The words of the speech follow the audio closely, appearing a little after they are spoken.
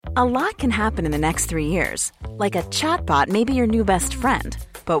A lot can happen in the next 3 years. Like a chatbot may be your new best friend.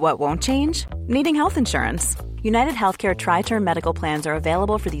 But what won't change? Needing health insurance. United Healthcare Tri-Term Medical Plans are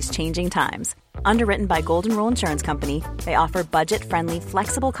available for these changing times. Underwritten by Golden Rule Insurance Company, they offer budget-friendly,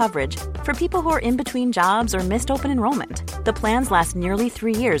 flexible coverage for people who are in between jobs or missed open enrollment. The plans last nearly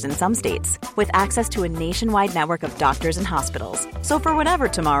 3 years in some states, with access to a nationwide network of doctors and hospitals. So for whatever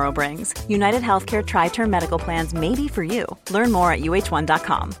tomorrow brings, United Healthcare Tri-Term Medical Plans may be for you. Learn more at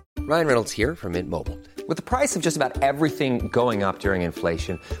uh1.com. Ryan Reynolds here from Mint Mobile. With the price of just about everything going up during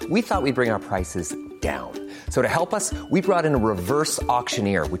inflation, we thought we'd bring our prices down. So to help us, we brought in a reverse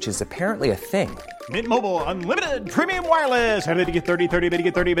auctioneer, which is apparently a thing. Mint Mobile Unlimited Premium Wireless. How to get 30, 30, bit to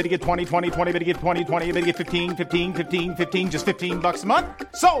get 30, bit to get 20, 20, 20, bit to get 20, 20, bit to get 15, 15, 15, 15, just $15 a month?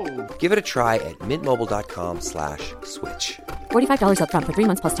 Sold! Give it a try at mintmobile.com/switch. $45 up front for 3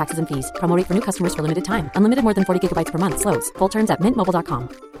 months plus taxes and fees. Promo rate for new customers for limited time. Unlimited more than 40 gigabytes per month. Slows full terms at mintmobile.com.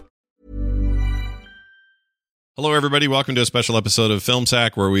 Hello, everybody. Welcome to a special episode of Film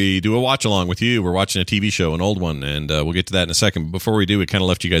Sack where we do a watch-along with you. We're watching a TV show, an old one, and we'll get to that in a second. But before we do, we kind of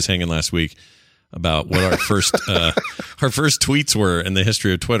left you guys hanging last week about what our first tweets were in the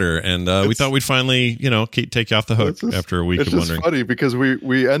history of Twitter, and we thought we'd finally, take you off the hook after a week of wondering. It's funny because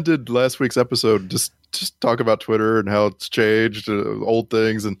we ended last week's episode just talk about Twitter and how it's changed, old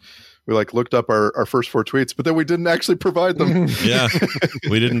things, and we looked up our first 4 tweets, but then we didn't actually provide them. Yeah,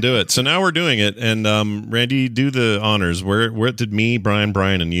 we didn't do it. So now we're doing it. And Randy, do the honors. Where did me, Brian,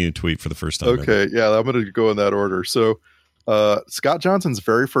 and you tweet for the first time? Okay, yeah, I'm going to go in that order. So Scott Johnson's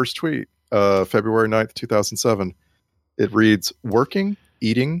very first tweet, February 9th, 2007, it reads, "Working,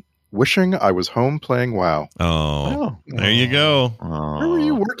 eating, wishing I was home playing WoW." Oh, there you go. Where were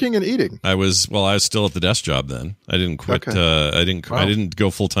you working and eating? I was still at the desk job then. I didn't quit. Okay. I didn't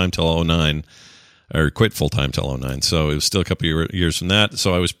go full time till 2009, or quit full time till 2009. So it was still a couple of years from that.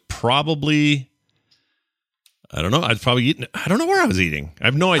 So I was probably, I don't know. I don't know where I was eating. I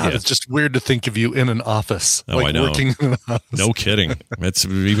have no idea. It's just weird to think of you in an office. Oh, I know. Working in an office. No kidding. It's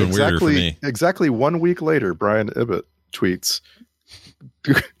even weirder for me. Exactly 1 week later, Brian Ibbott tweets,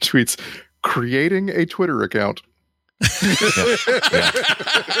 creating a Twitter account.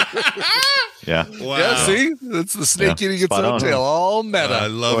 Yeah. Wow. Yeah, see? That's the snake eating its own tail. All meta. I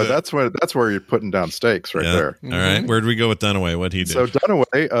love it. That's where you're putting down stakes right there. All right. Where'd we go with Dunaway? What'd he do? So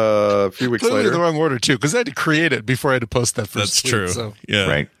Dunaway, a few weeks Clearly later. in the wrong order, too, because I had to create it before I had to post that first tweet. That's true. So. Yeah.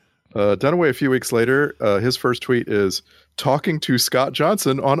 Right. Dunaway, a few weeks later, his first tweet is talking to Scott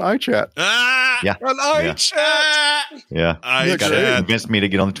Johnson on iChat. Yeah. On iChat. Yeah. You got to convince me to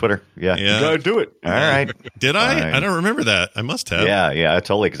get on the Twitter. Yeah. You got to do it. All right. Did I? Fine. I don't remember that. I must have. Yeah,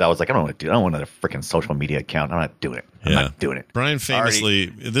 totally. Because I was like, I don't want a freaking social media account. I'm not doing it. I'm not doing it. Brian famously,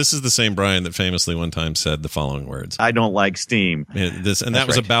 this is the same Brian that famously one time said the following words: I don't like Steam. That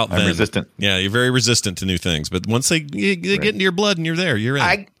was about them. I'm resistant. Yeah, you're very resistant to new things. But once they get into your blood and you're there, you're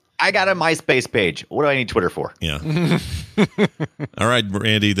in. I got a MySpace page. What do I need Twitter for? Yeah. All right,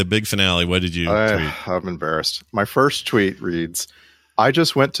 Randy, the big finale. What did you tweet? I'm embarrassed. My first tweet reads, "I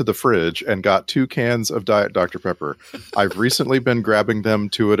just went to the fridge and got 2 cans of Diet Dr. Pepper. I've recently been grabbing them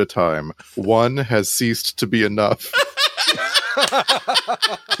 2 at a time. One has ceased to be enough."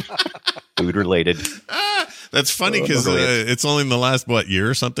 Food related. That's funny because it's only in the last year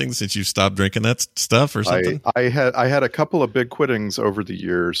or something since you stopped drinking that stuff or something. I had a couple of big quittings over the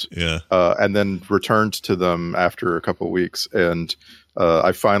years, and then returned to them after a couple of weeks, and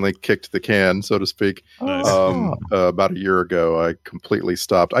I finally kicked the can, so to speak. Nice. About a year ago, I completely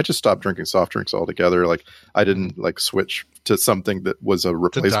stopped. I just stopped drinking soft drinks altogether. I didn't switch to something that was a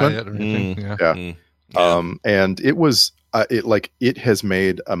replacement. Diet or anything. Yeah. And it was. It has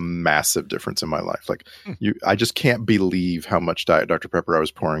made a massive difference in my life. I just can't believe how much Diet Dr. Pepper I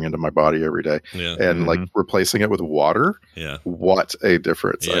was pouring into my body every day, and replacing it with water. Yeah, what a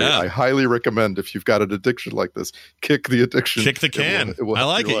difference! Yeah. I highly recommend if you've got an addiction like this, kick the addiction. Kick the can. It will I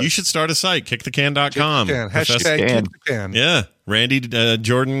like it. life. You should start a site, kickthecan.com. Hashtag kick the can. Yeah. Randy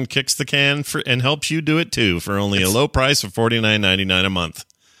Jordan kicks the can and helps you do it too for only a low price of $49.99 a month.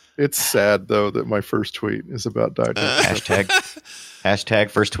 It's sad though that my first tweet is about Diet Dr. Pepper. Hashtag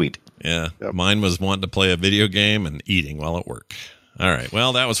first tweet. Yeah. Yep. Mine was wanting to play a video game and eating while at work. All right.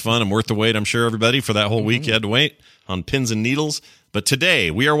 Well, that was fun and worth the wait, I'm sure, everybody. For that whole week you had to wait on pins and needles. But today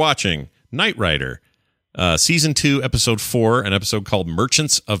we are watching Knight Rider, Season 2, Episode 4, an episode called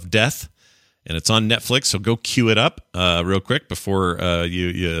Merchants of Death. And it's on Netflix, so go queue it up real quick before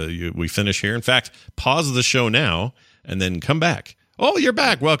we finish here. In fact, pause the show now and then come back. Oh, you're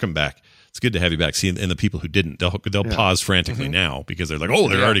back. Welcome back. It's good to have you back. See, and the people who didn't, they'll pause frantically now because they're like, oh,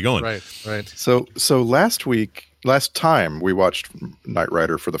 they're already going. Right. So last week last time we watched Knight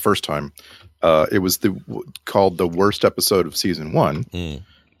Rider for the first time, it was called the worst episode of season 1.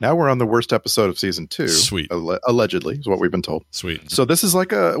 Now we're on the worst episode of season 2. Sweet. Allegedly is what we've been told. Sweet. So this is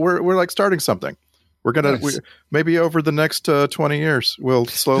like we're like starting something. We're gonna maybe over the next 20 years we'll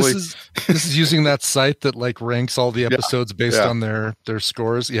slowly. This is using that site that like ranks all the episodes based on their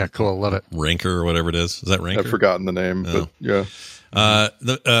scores. Yeah, cool. Love it. Ranker or whatever it is. Is that Ranker? I've forgotten the name, but yeah.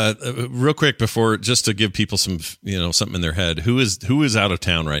 Real quick before, just to give people some, something in their head. Who is out of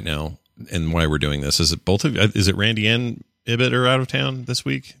town right now, and why we're doing this? Is it both of you? Is it Randy and Ibbott are out of town this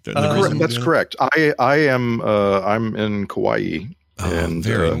week? That's correct. I am. I'm in Kauai, and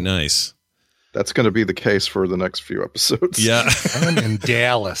very nice. That's going to be the case for the next few episodes. Yeah. I'm in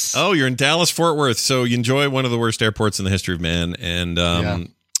Dallas. Oh, you're in Dallas, Fort Worth. So you enjoy one of the worst airports in the history of man. And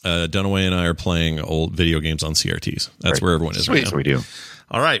Dunaway and I are playing old video games on CRTs. That's where everyone is right now. So we do.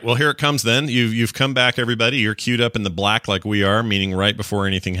 All right. Well, here it comes then. You've come back, everybody. You're queued up in the black like we are, meaning right before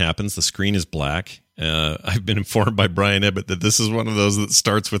anything happens, the screen is black. I've been informed by Brian Ibbott that this is one of those that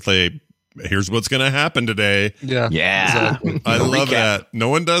starts with here's what's going to happen today. Yeah. Exactly. I love that. No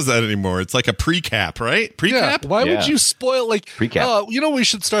one does that anymore. It's like a pre-cap, right? Pre-cap? Yeah. Why would you spoil pre-cap? We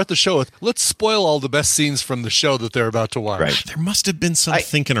should start the show with let's spoil all the best scenes from the show that they're about to watch. Right. There must have been some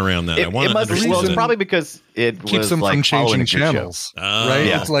thinking around that. I want to understand. Well, it's probably because it keeps them from changing channels, right?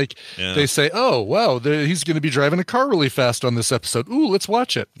 Yeah. It's like they say, "Oh, wow, he's going to be driving a car really fast on this episode. Ooh, let's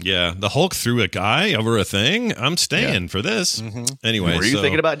watch it." Yeah, the Hulk threw a guy over a thing. I'm staying for this. Anyway, were you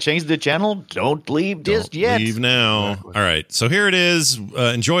thinking about changing the channel? Don't leave just yet. Leave now. All right, so here it is.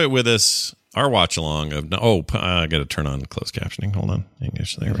 Enjoy it with us. Our watch along of I got to turn on closed captioning. Hold on,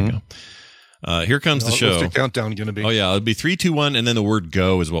 English. There we go. Here comes the show. What's the countdown going to be? Oh, yeah. It'll be 3, 2, 1, and then the word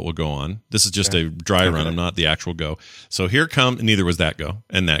go is what will go on. This is just a dry run. I'm not the actual go. So here neither was that go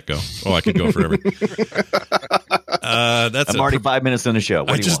and that go. Oh, I could go forever. I'm already 5 minutes in the show.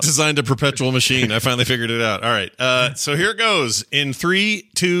 I just designed a perpetual machine. I finally figured it out. All right. So here it goes. In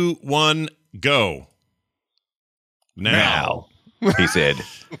 3, 2, 1, go. Now. He said.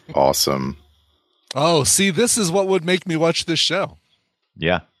 Awesome. Oh, see, this is what would make me watch this show.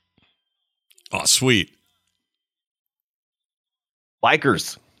 Yeah. Oh, sweet.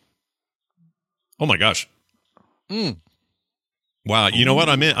 Bikers. Oh, my gosh. Wow. You know what?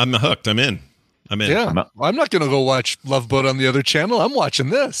 I'm in. I'm hooked. I'm in. Yeah. I'm not going to go watch Love Boat on the other channel. I'm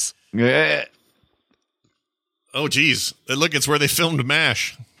watching this. Yeah. Oh, geez. Look, it's where they filmed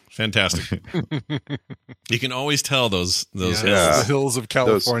MASH. Fantastic. You can always tell those hills. The hills of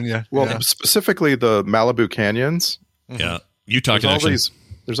California. Specifically the Malibu canyons. Yeah. Utah connection.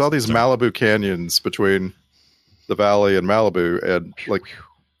 There's all these Malibu canyons between the valley and Malibu, and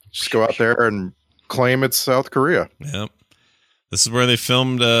just go out there and claim it's South Korea. Yep. This is where they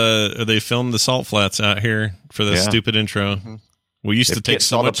filmed the salt flats out here for the stupid intro. We used to take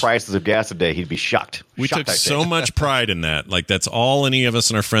so much. The prices of gas a day, he'd be shocked. We took so much pride in that. Like, that's all any of us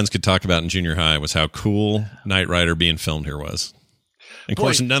and our friends could talk about in junior high was how cool Knight Rider being filmed here was. And of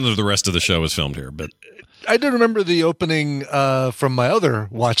course, none of the rest of the show was filmed here, but I do remember the opening from my other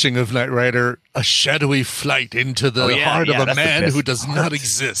watching of Knight Rider, a shadowy flight into the heart of a man who does not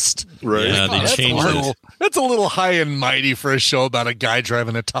exist. Right. Yeah, they changed it. That's a little high and mighty for a show about a guy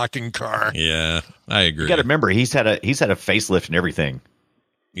driving a talking car. Yeah, I agree. You got to remember, he's had a facelift and everything.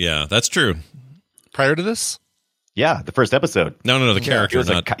 Yeah, that's true. Prior to this? Yeah, the first episode. No, the character.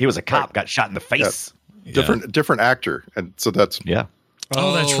 He was a cop, got shot in the face. Yeah. Different actor, and so that's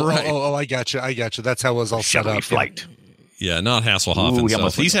Oh, that's right. Oh, I got you. That's how it was all set up. Flight. Yeah, not Hasselhoff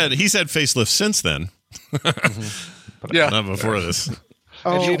himself. He's had facelifts since then. Yeah, not before this.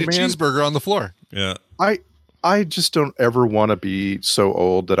 And he ate a cheeseburger on the floor. Yeah, I just don't ever want to be so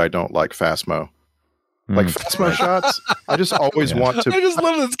old that I don't like Fastmo. Like Fastmo shots, I just always want to. I just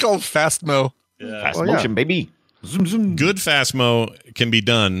love that it's called Fastmo. Yeah. Fast motion, baby. Zoom, zoom. Good Fastmo can be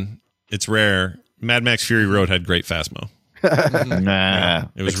done. It's rare. Mad Max Fury Road had great Fastmo. Nah,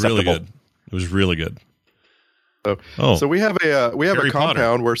 it was really good. It was really good. So we have a Harry compound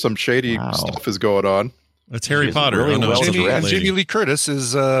Potter. where some shady stuff is going on. It's Harry Potter. Really Jamie Lee Curtis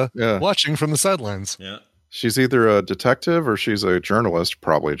is watching from the sidelines. Yeah. She's either a detective or she's a journalist,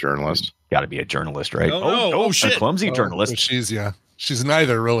 probably a journalist. Got to be a journalist, right? Oh, shit. A clumsy journalist. She's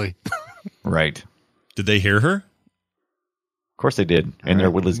neither, really. Right. Did they hear her? Of course they did. In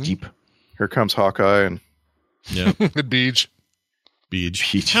their Woodless Jeep. Here comes Hawkeye and Beach.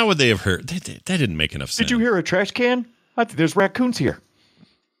 How would they have heard? That didn't make enough sense. Did you hear a trash can? I think there's raccoons here.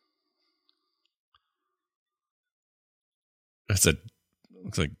 Looks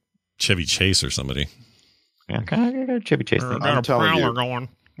like Chevy Chase or somebody. Yeah, kind of Chevy Chase thing. I'm telling you, going.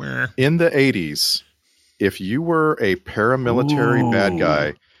 Where? In the 80s, if you were a paramilitary bad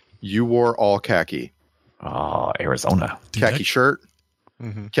guy, you wore all khaki. Oh, Arizona. Khaki shirt,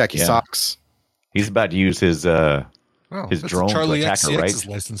 khaki socks. He's about to use his drone Charlie to attack her, right? XCX's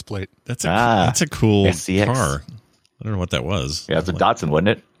license plate. That's a cool SCX. car. I don't know what that was. Yeah, it's a Datsun, wasn't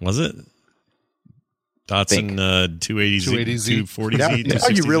it? Was it? Datsun 280Z, 240Z. Now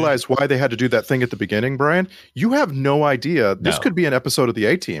you realize why they had to do that thing at the beginning, Brian? You have no idea. This could be an episode of the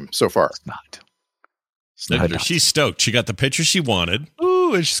A-Team so far. It's not. She's stoked. She got the picture she wanted.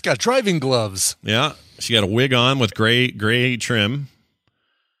 Ooh, and she's got driving gloves. Yeah. She got a wig on with gray trim.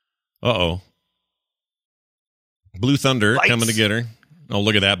 Uh-oh. Blue Thunder coming to get her. Oh,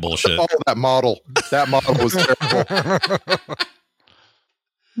 look at that bullshit. Oh, that model. That model was terrible.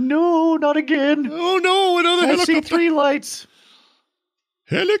 No, not again. Oh, no, another I see 3 lights.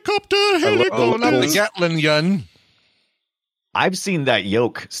 Helicopter. Oh, not the Gatling gun. I've seen that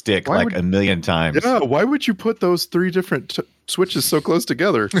yoke stick a million times. Yeah, why would you put those 3 different switches so close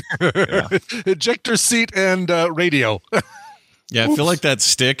together? Ejector seat and radio. Yeah, I feel like that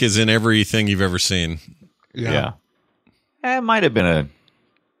stick is in everything you've ever seen. Yeah. It might have been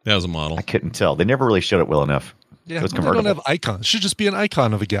that was a model. I couldn't tell. They never really showed it well enough. Yeah, it was they convertible. don't have icons. It should just be an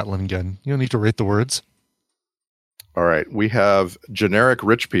icon of a Gatling gun. You don't need to rate the words. All right, we have generic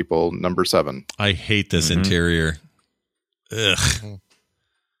rich people, number 7. I hate this interior. Ugh.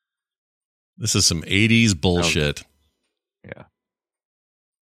 This is some 80s bullshit. Yeah.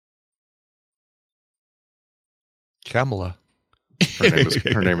 Kamala.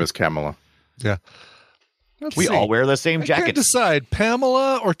 Her name is Kamala. Yeah. We all wear the same I can't jacket. decide,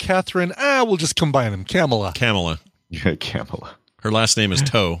 Pamela or Catherine. We'll just combine them. Kamala. Kamala. Kamala. Her last name is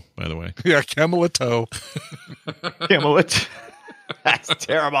Toe, by the way. Yeah, Kamala Toe. Kamala. That's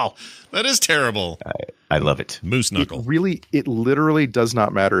terrible. That is terrible. I love it. Moose knuckle. It literally does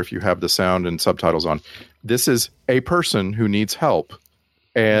not matter if you have the sound and subtitles on. This is a person who needs help,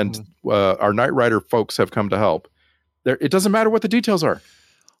 and our Knight Rider folks have come to help. It doesn't matter what the details are.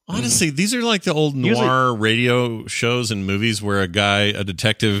 Honestly, these are like the old noir radio shows and movies where a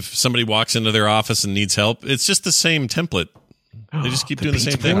detective, somebody walks into their office and needs help. It's just the same template. They just keep doing the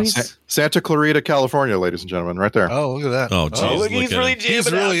same thing. Santa Clarita, California, ladies and gentlemen, right there. Oh, look at that. Oh, geez, look, he's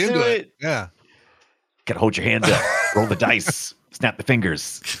really into it. Yeah. Gotta hold your hands up. Roll the dice. Snap the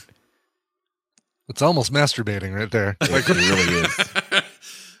fingers. It's almost masturbating right there. Like it really is.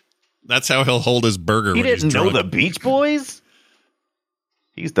 That's how he'll hold his burger. He when he's didn't know drunk. the Beach Boys?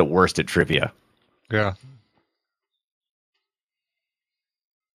 He's the worst at trivia. Yeah.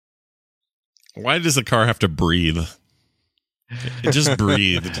 Why does the car have to breathe? It just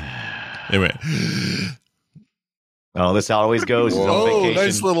breathed. Anyway. Oh, this how it always goes. He's on vacation.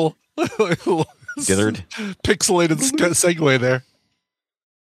 Nice little Dithered. pixelated segue there.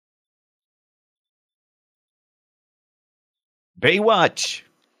 Baywatch.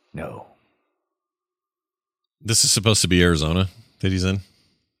 No. This is supposed to be Arizona that he's in.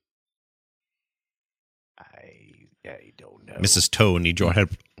 I don't know. Mrs. Toe, need your help.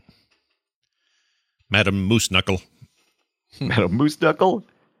 Madam Moose Knuckle. Madam Moose Knuckle?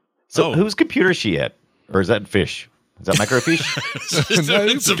 So whose computer is she at? Or is that fish? Is that microfiche? No,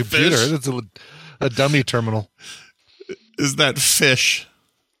 it's a computer. Fish. It's a dummy terminal. Is that fish?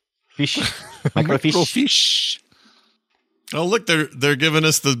 Fish? Microfiche? Microfiche. Oh, look, they're giving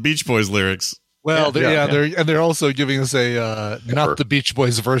us the Beach Boys lyrics. Well, they're also giving us a not the Beach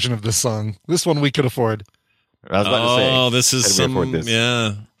Boys version of the song. This one we could afford. I was about to say. Oh, this is How do we afford this?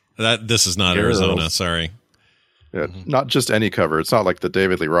 Yeah. This is not Arizona. Sorry. Yeah, not just any cover. It's not like the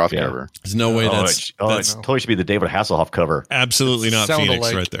David Lee Roth cover. There's no way It totally should be the David Hasselhoff cover. Absolutely not Sound Phoenix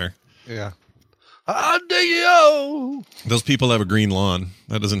alike. right there. Yeah. Yo! Those people have a green lawn.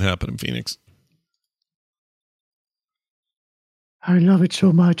 That doesn't happen in Phoenix. I love it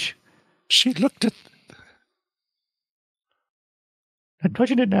so much. She looked at. I'm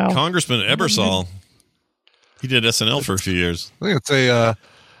touching it now. Congressman Ebersol. He did SNL for a few years. I think it's a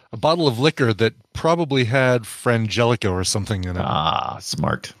bottle of liquor that probably had Frangelico or something in it. Ah,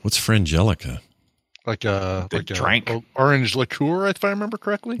 smart. What's Frangelica? Like a drank. Orange liqueur, if I remember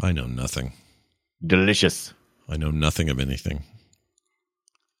correctly. I know nothing. Delicious. I know nothing of anything.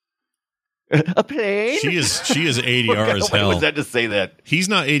 A plane? She is ADR as hell. What was that to say that? He's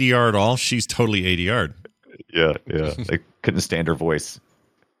not ADR at all. She's totally ADR. Yeah. I couldn't stand her voice.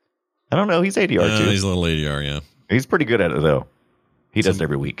 I don't know. He's ADR too. He's a little ADR, yeah. He's pretty good at it though. He does it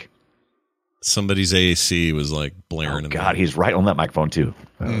every week. Somebody's AC was like blaring. Oh God, he's right on that microphone too.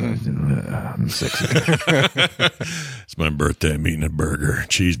 I'm sexy. It's my birthday. I'm eating a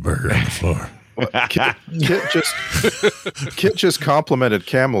cheeseburger on the floor. Kit just complimented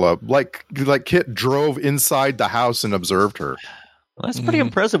Kamala like Kit drove inside the house and observed her. Well, that's pretty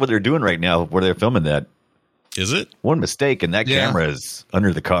impressive what they're doing right now where they're filming that. Is it? One mistake and that camera is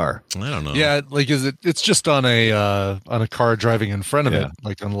under the car. I don't know. Yeah, like it's just on a car driving in front of it,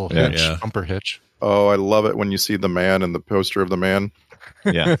 like on a little hitch, bumper hitch. Oh, I love it when you see the man and the poster of the man.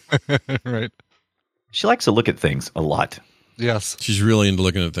 Yeah. Right. She likes to look at things a lot. Yes. She's really into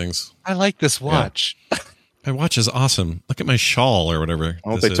looking at things. I like this watch. Yeah. My watch is awesome. Look at my shawl or whatever.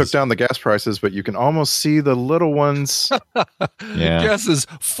 Oh, they took down the gas prices, but you can almost see the little ones. Gas is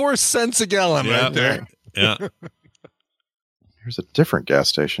 4 cents a gallon right there. Yeah. Here's a different gas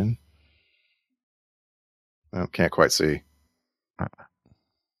station. Oh, can't quite see.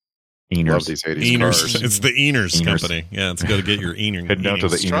 Eners. Love these 80s cars. It's the Eners company. Yeah, let's go to get your Eners. Head down to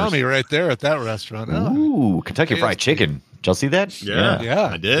the Pastrami right there at that restaurant. Ooh, Kentucky Fried Chicken. Did y'all see that? Yeah,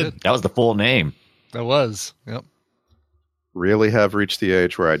 I did. That was the full name. That was. Yep. Really have reached the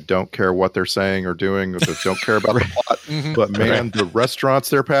age where I don't care what they're saying or doing, or don't care about the plot. But man, the restaurants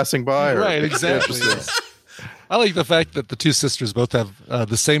they're passing by are exactly. I like the fact that the two sisters both have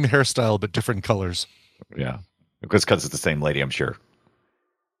the same hairstyle but different colors. Yeah, because it's the same lady, I'm sure.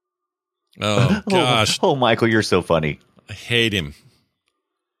 Oh gosh! Oh, Michael, you're so funny. I hate him.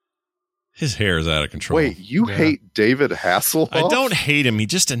 His hair is out of control. Wait, you hate David Hasselhoff? I don't hate him. He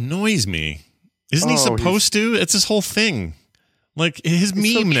just annoys me. Isn't he supposed to? It's his whole thing. Like his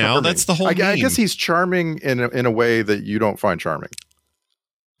meme now. That's the whole meme. I guess he's charming in a way that you don't find charming.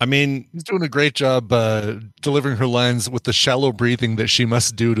 I mean, he's doing a great job delivering her lines with the shallow breathing that she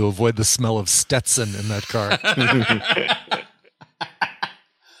must do to avoid the smell of Stetson in that car.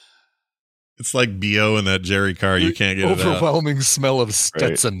 It's like B.O. in that Jerry car. You can't get it out. Overwhelming smell of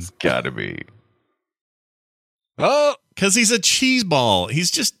Stetson. Right. It's gotta be. Oh, because he's a cheese ball.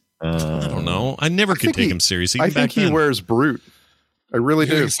 He's just, I don't know. I never could take him seriously. I think he wears Brute. I really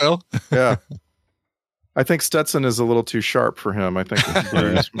do. Think so? Yeah. I think Stetson is a little too sharp for him. I think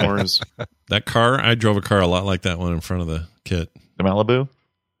Bruce more is. That car, I drove a car a lot like that one in front of the Kit. The Malibu?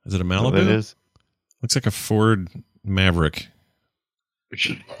 Is it a Malibu? It is. Looks like a Ford Maverick.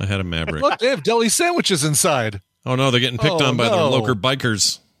 I had a Maverick. Look, they have deli sandwiches inside. Oh no, they're getting picked on by their local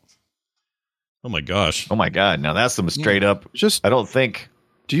bikers. Oh my gosh. Oh my God. Now that's some straight up. I don't think.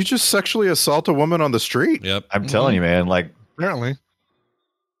 Do you just sexually assault a woman on the street? Yep. I'm telling you, man. Like, apparently.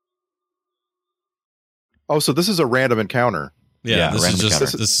 Oh, so this is a random encounter. Yeah, this is just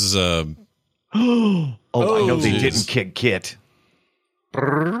encounter. this is a. I know they didn't kick Kit.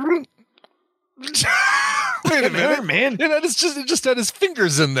 Wait a minute, man! You know, it just had his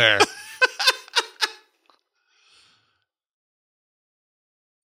fingers in there.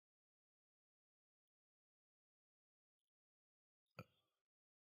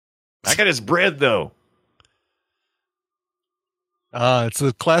 I got his bread though. It's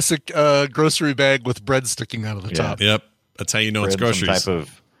a classic grocery bag with bread sticking out of the top. Yep, that's how you know bread, it's groceries. Some type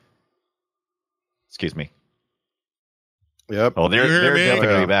of. Excuse me. Yep. Oh, they're definitely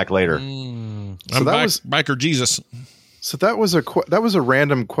going to be back later. So I'm back, biker Jesus. So that was a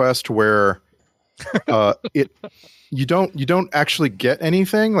random quest where you don't actually get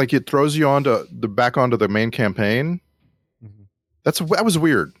anything. Like it throws you back onto the main campaign. That was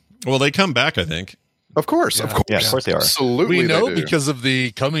weird. Well, they come back, I think. Of course. Yeah, of course they are. Absolutely, we know because of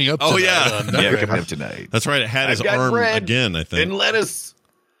the coming up. Oh yeah, coming up tonight. That's right. It had his arm again, I think. And lettuce.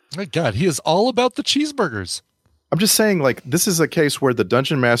 My God, he is all about the cheeseburgers. I'm just saying, like, this is a case where the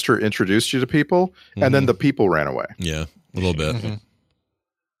dungeon master introduced you to people, and then the people ran away. Yeah, a little bit. Mm-hmm.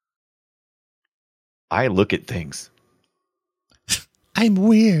 I look at things. I'm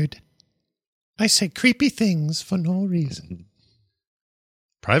weird. I say creepy things for no reason.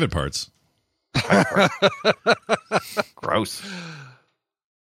 Private parts. Gross.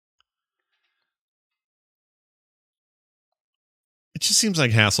 It just seems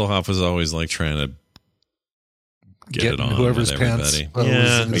like Hasselhoff was always like trying to get it on whoever's with pants.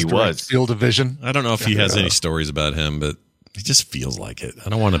 Yeah, he was field of vision. I don't know if he has any stories about him, but he just feels like it. I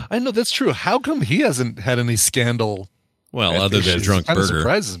don't want to. I know that's true. How come he hasn't had any scandal? Well, other than drunk burger,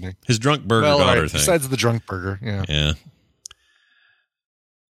 surprises me. His drunk burger daughter thing. Besides the drunk burger, yeah.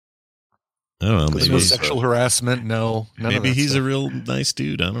 I don't know. Maybe no sexual harassment. No. Maybe he's a real nice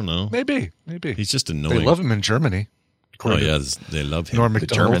dude. I don't know. Maybe he's just annoying. They love him in Germany. Oh yeah, they love him. Norm the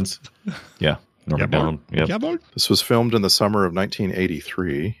Macdonald. Germans. Yeah, Norm Macdonald. Yep. This was filmed in the summer of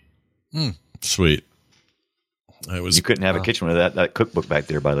 1983. Sweet. You couldn't have a kitchen with that cookbook back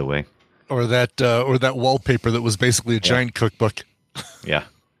there, by the way. Or that wallpaper that was basically a giant cookbook. Yeah.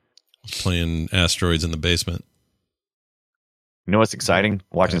 Playing asteroids in the basement. You know what's exciting?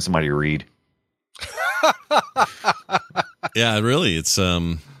 Watching somebody read. Yeah, really, it's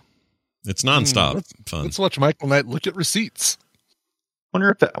nonstop fun. Let's watch Michael Knight look at receipts. I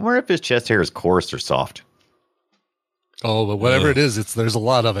wonder if his chest hair is coarse or soft. Oh, but whatever it is, there's a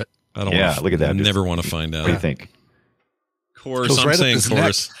lot of it. I don't. Yeah, look at that. I never want to find out. What do you think? Coarse. I'm saying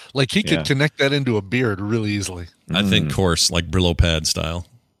coarse. Neck. Like he could connect that into a beard really easily. I think coarse, like Brillo pad style.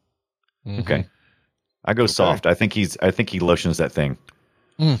 Mm-hmm. Okay. I go soft. I think he lotions that thing.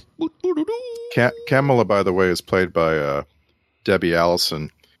 Kamala, by the way, is played by Debbie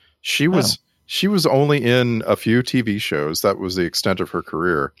Allison. She was only in a few TV shows. That was the extent of her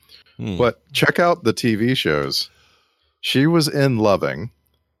career. But check out the TV shows. She was in Loving.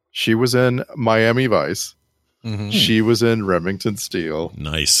 She was in Miami Vice. Mm-hmm. She was in Remington Steele.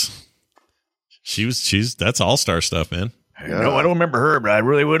 Nice. She's that's all-star stuff, man. Yeah. No, I don't remember her, but I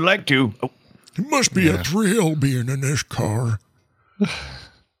really would like to. Oh. It must be a thrill being in this car.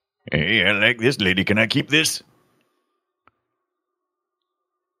 Hey, I like this lady. Can I keep this?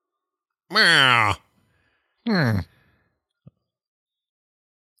 Meow. I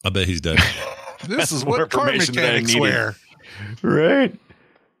bet he's dead. This is what car mechanics wear. Right.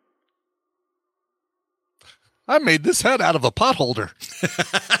 I made this head out of a potholder.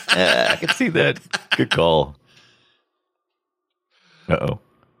 I can see that. Good call. Uh-oh.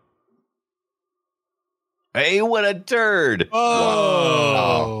 Hey, what a turd.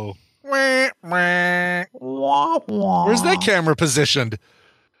 Oh. Wow. Where's that camera positioned?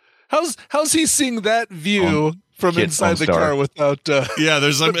 How's he seeing that view from inside the car without... yeah,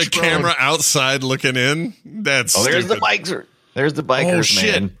 there's a camera outside looking in. That's there's the bikers. There's the bikers, oh,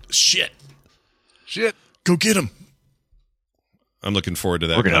 shit. man. Shit. Go get him. I'm looking forward to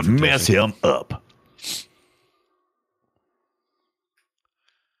that. We're going to mess him up.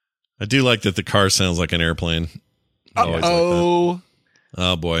 I do like that the car sounds like an airplane. Oh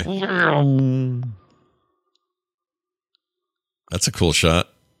boy. That's a cool shot.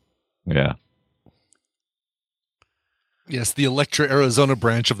 Yeah. Yes, the Electra Arizona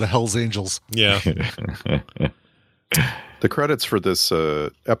branch of the Hells Angels. Yeah. The credits for this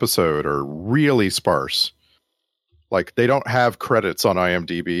episode are really sparse. Like, they don't have credits on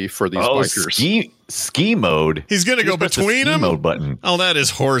IMDb for these bikers. Ski mode. He's going to go between them? Mode button. Oh, that is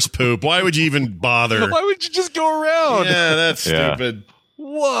horse poop. Why would you even bother? Why would you just go around? Yeah, that's stupid.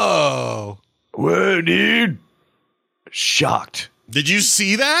 Whoa, dude. Shocked. Did you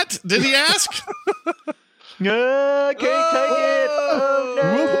see that? Did he ask? No, I can't take it.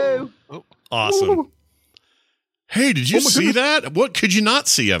 Oh, no. Awesome. Hey, did you see that? What could you not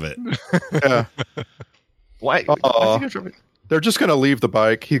see of it? Yeah. Why? They're just going to leave the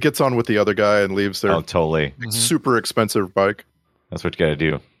bike. He gets on with the other guy and leaves their totally super expensive bike. That's what you got to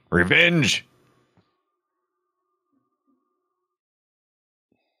do. Revenge.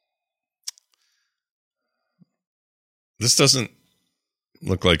 This doesn't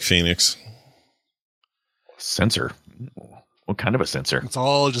look like Phoenix. Sensor. What kind of a sensor? It's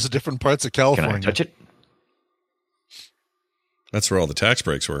all just different parts of California. Can I touch it? That's where all the tax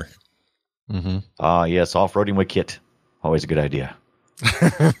breaks were. Yes, off-roading with Kit. Always a good idea.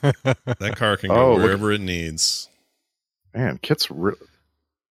 That car can go wherever it needs. Man, Kit's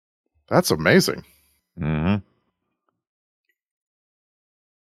that's amazing. Mm-hmm.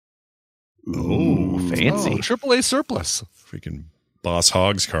 Ooh, fancy. AAA surplus. Freaking Boss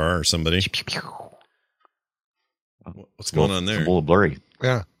Hogg's car or somebody. What's going on there? It's a little blurry.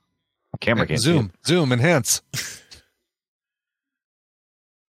 Yeah. Camera can't zoom, enhance.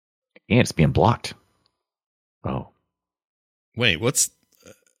 And it's being blocked. Oh. Wait, what's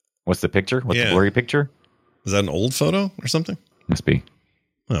the picture? What's the blurry picture? Is that an old photo or something? Must be.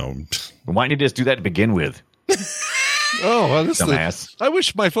 Oh. Why didn't you just do that to begin with? Honestly, dumbass. I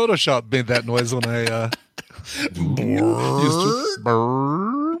wish my Photoshop made that noise when I used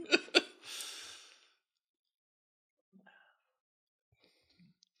to.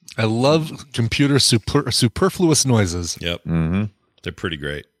 I love computer superfluous noises. Yep. They're pretty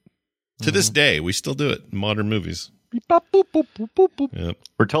great. To this day, we still do it in modern movies. Boop, boop, boop, boop, boop, boop. Yep.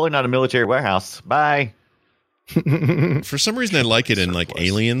 We're totally not a military warehouse. Bye. For some reason, I like it in like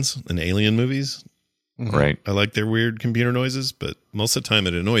Aliens and Alien movies. Right. I like their weird computer noises, but most of the time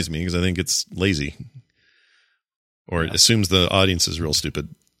it annoys me because I think it's lazy. Or it assumes the audience is real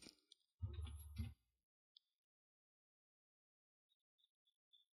stupid.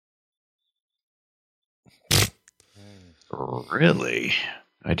 Really?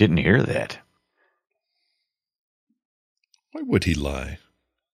 I didn't hear that. Why would he lie?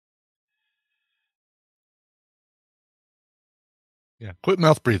 Yeah, quit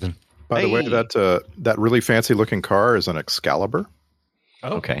mouth breathing. By the way, that really fancy looking car is an Excalibur.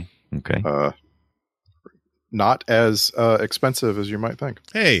 Oh. Okay. not as expensive as you might think.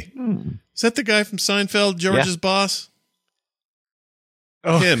 Hey, is that the guy from Seinfeld, George's boss?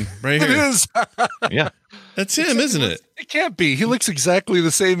 Oh, him, right here. It is. Yeah. That's him, isn't it? It can't be. He looks exactly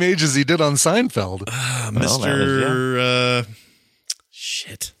the same age as he did on Seinfeld. Mr.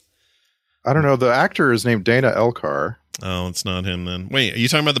 Shit. I don't know. The actor is named Dana Elcar. Oh, it's not him then. Wait, are you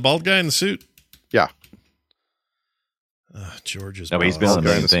talking about the bald guy in the suit? Yeah. George's No, boss. he's been on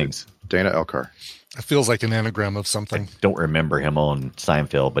many things. Dana Elcar. It feels like an anagram of something. I don't remember him on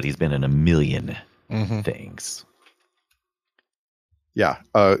Seinfeld, but he's been in a million things. Yeah.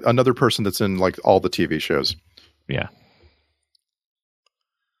 Another person that's in like all the TV shows. Yeah.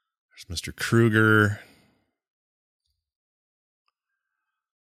 There's Mr. Kruger.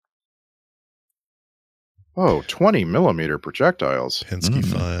 Oh, 20 millimeter projectiles. Penske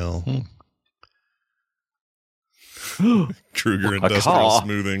file. Kruger Industrial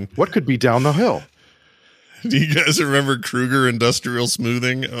Smoothing. What could be down the hill? Do you guys remember Kruger Industrial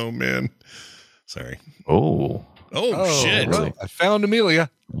Smoothing? Oh, man. Sorry. Oh, shit. Really? I found Amelia.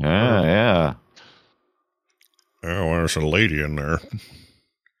 Yeah. Oh, there's a lady in there.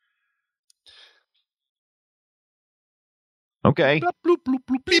 Okay. Bloop, bloop, bloop,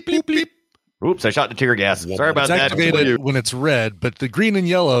 bloop, bleep, bleep, bleep. Oops, I shot the tear gas. Sorry about It's that. activated when it's red, but the green and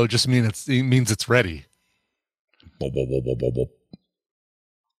yellow just means it's ready.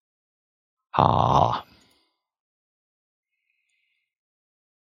 Ah.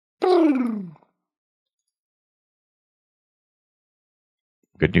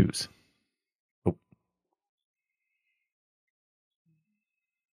 Good news. Oh.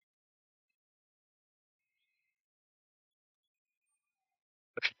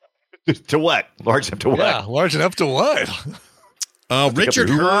 To what? Large enough to what? Yeah, large enough to what? Richard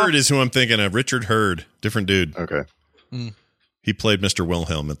Hurd is who I'm thinking of. Richard Hurd. Different dude. Okay. He played Mr.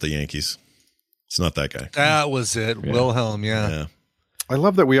 Wilhelm at the Yankees. It's not that guy. That was it. Yeah. Wilhelm, yeah. I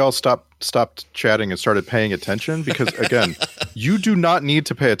love that we all stopped chatting and started paying attention because, again, you do not need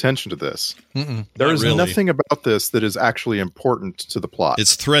to pay attention to this. There is nothing about this that is actually important to the plot.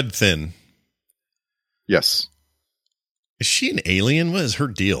 It's thread thin. Yes. Is she an alien? What is her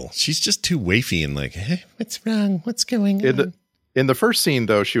deal? She's just too wafy and like, hey, what's wrong? What's going on? In the first scene,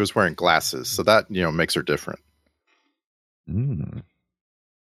 though, she was wearing glasses, so that makes her different.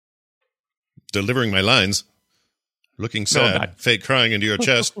 Delivering my lines. Looking sad. Fake crying into your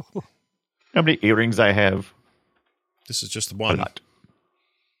chest. How many earrings I have? This is just the one.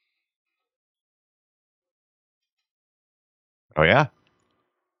 Oh, yeah?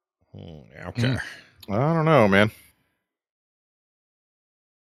 Okay. I don't know, man.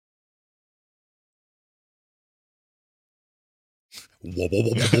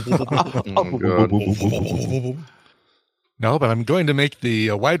 No, but I'm going to make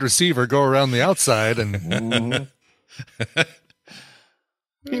the wide receiver go around the outside and...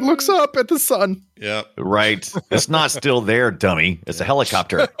 He looks up at the sun. Yeah. Right. It's not still there, dummy. It's a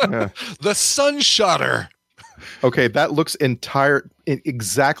helicopter. The sun shotter. Okay, that looks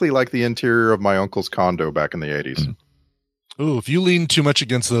exactly like the interior of my uncle's condo back in the 80s. Ooh, if you lean too much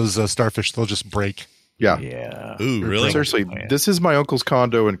against those starfish, they'll just break. Yeah. Ooh, really? Seriously, this is my uncle's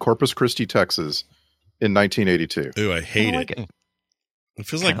condo in Corpus Christi, Texas in 1982. Ooh, I hate it. It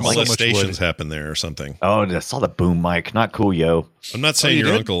feels like molestations happened there or something. Oh, I saw the boom mic. Not cool, yo. I'm not saying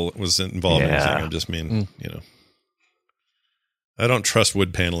your uncle was involved in anything. I just mean, I don't trust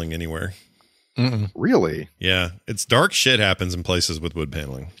wood paneling anywhere. Really? Yeah. It's dark shit happens in places with wood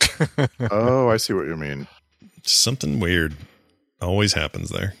paneling. Oh, I see what you mean. Something weird always happens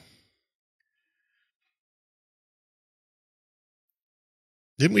there.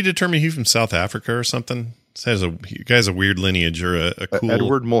 Didn't we determine he's from South Africa or something? You guys a weird lineage or a cool...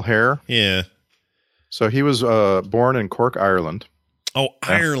 Edward Mulhare? Yeah. So he was born in Cork, Ireland. Oh,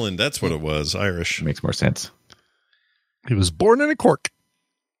 Ireland. That's what it was. Irish. Makes more sense. He was born in a Cork.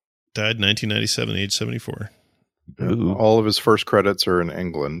 Died 1997, age 74. Ooh. All of his first credits are in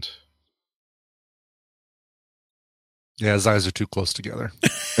England. Yeah, his eyes are too close together.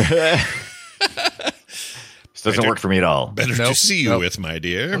 This doesn't work for me at all. Better to see you with, my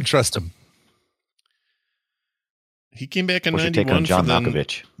dear. Don't trust him. He came back in What's your 91 take on John for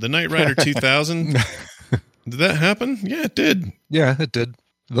Malkovich? the Knight Rider 2000. Did that happen? Yeah, it did. Yeah, it did.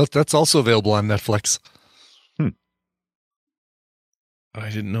 That's also available on Netflix. I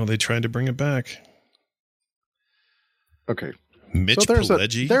didn't know they tried to bring it back. Okay. Mitch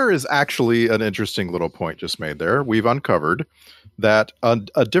Pileggi. There is actually an interesting little point just made there. We've uncovered that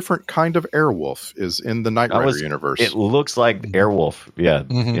a different kind of Airwolf is in the Knight Rider universe. It looks like Airwolf. Yeah,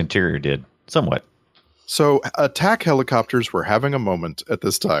 interior did. Somewhat. So attack helicopters were having a moment at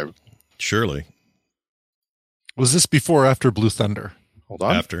this time. Surely. Was this before or after Blue Thunder? Hold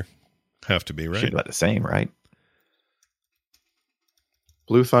on. After. Have to be, right? Should be about the same, right?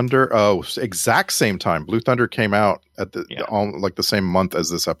 Blue Thunder. Oh, exact same time. Blue Thunder came out at the same month as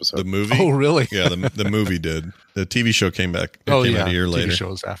this episode. The movie? Oh, really? Yeah, the movie did. The TV show came back. It came out a year later. TV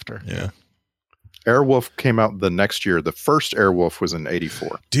shows after. Yeah. Airwolf came out the next year. The first Airwolf was in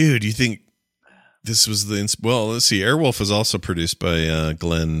 1984. Dude, you think this was well, let's see. Airwolf was also produced by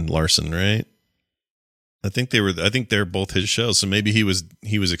Glenn Larson, right? I think they're both his shows. So maybe he was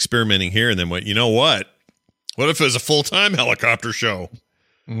experimenting here and then went, you know what? What if it was a full-time helicopter show?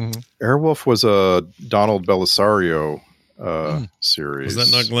 Mm-hmm. Airwolf was a Donald Belisario series.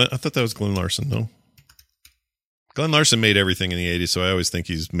 Was that not Glenn? I thought that was Glenn Larson, though. Glenn Larson made everything in the 80s, so I always think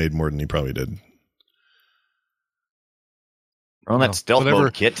he's made more than he probably did. On that stealth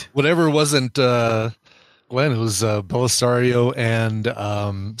mode kit. Whatever wasn't Glenn, it was Belisario and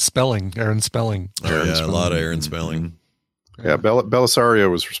Aaron Spelling. A lot of Aaron Spelling. Mm-hmm. Yeah, Belisario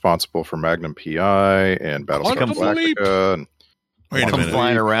was responsible for Magnum PI and Battlestar Galactica. And Wait a minute.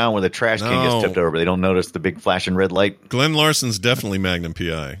 Flying around when the trash can gets tipped over. They don't notice the big flashing red light. Glenn Larson's definitely Magnum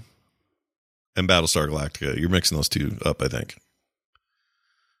PI and Battlestar Galactica. You're mixing those two up, I think.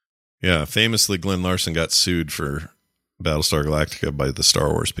 Yeah, famously, Glenn Larson got sued for Battlestar Galactica by the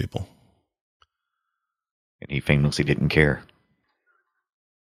Star Wars people. And he famously didn't care.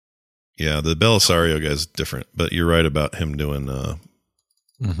 Yeah, the Belisario guy's different, but you're right about him doing the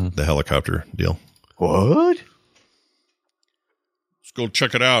helicopter deal. What? Let's go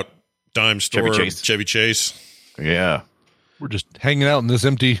check it out. Dime store, Chevy Chase. Yeah. We're just hanging out in this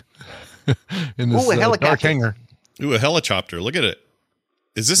empty, dark hangar. Ooh, a helicopter. Look at it.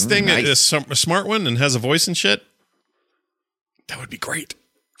 Is this thing a smart one and has a voice and shit? That would be great.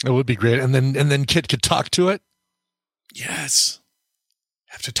 It would be great. And then Kit could talk to it? Yes.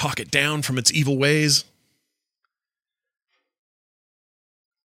 Have to talk it down from its evil ways.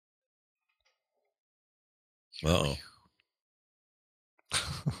 Uh-oh.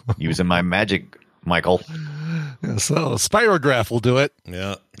 Using my magic, Michael. Yeah, so Spirograph will do it.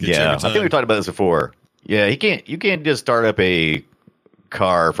 Yeah. I think we talked about this before. Yeah, you can't just start up a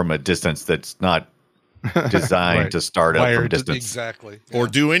car from a distance that's not designed to start up from distance. Exactly. Yeah. Or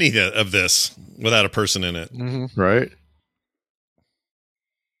do any of this without a person in it. Mm-hmm. Right.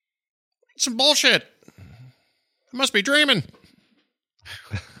 Some bullshit. I must be dreaming.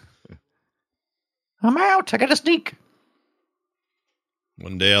 I'm out. I got to sneak.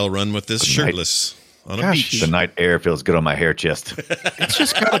 One day I'll run with this shirtless on a beach. The night air feels good on my hair chest. It's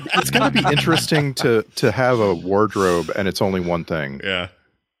just it's gotta be interesting to have a wardrobe and it's only one thing. Yeah.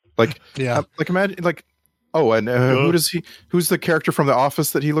 Like imagine who's the character from The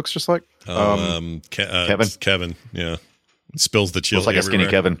Office that he looks just like? Kevin. Kevin. Yeah. He spills the chili. Looks like everywhere. a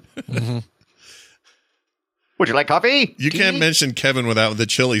skinny Kevin. Mm-hmm. Would you like coffee? You can't mention Kevin without the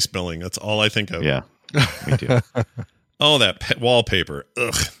chili spilling. That's all I think of. Yeah. Me too. Oh, that wallpaper.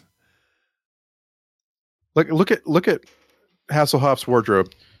 Ugh. Look at Hasselhoff's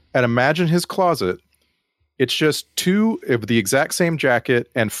wardrobe and imagine his closet. It's just 2 of the exact same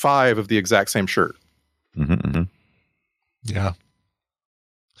jacket and 5 of the exact same shirt. Mm-hmm, mm-hmm. Yeah.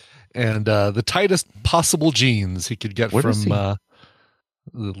 And the tightest possible jeans he could get from the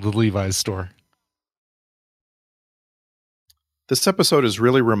Levi's store. This episode is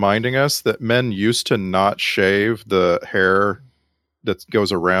really reminding us that men used to not shave the hair that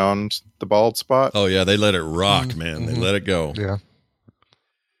goes around the bald spot. Oh, yeah. They let it rock, man. They let it go. Yeah.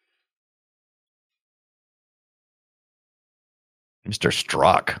 Mr.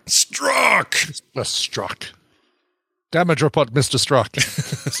 Strzok. Strzok. Damage report, Mr. Strzok.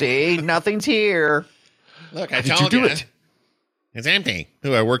 See, nothing's here. Look, I told you. It's empty.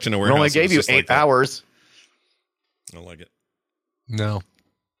 Ooh, I worked in a warehouse. I only gave you 8 hours. I don't like it. No.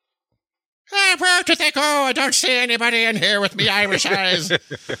 Where do they go? I don't see anybody in here with me Irish eyes.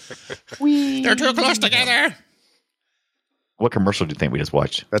 They're too close together. What commercial do you think we just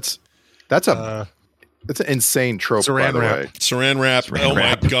watched? That's an insane trope, by the way. Saran wrap.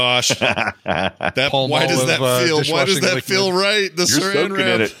 My gosh. Why does that feel? Why does that feel right? The saran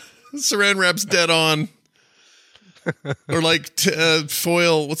wrap. Saran wrap's dead on. Or like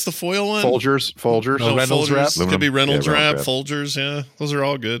foil. What's the foil one? Folgers. No, Reynolds wrap. Could be Reynolds wrap. Folgers. Yeah, those are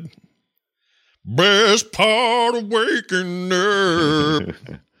all good. Best part of waking up.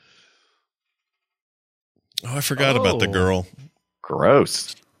 Oh, I forgot about the girl.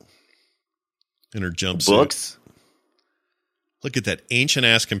 Gross. In her jumpsuit. Books. Look at that ancient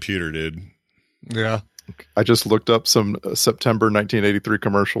ass computer, dude. Yeah. I just looked up some September 1983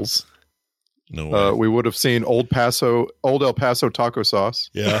 commercials. No way. We would have seen Old El Paso taco sauce.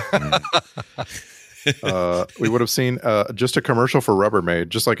 Yeah. we would have seen just a commercial for Rubbermaid,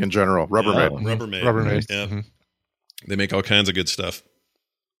 just like in general. Rubbermaid. Rubbermaid. Yeah. Mm-hmm. They make all kinds of good stuff.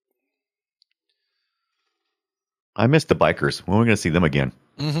 I miss the bikers. When are we going to see them again?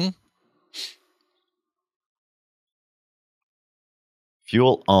 Mm-hmm.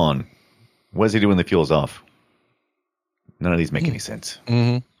 Fuel on. What does he do when the fuel's off? None of these make any sense.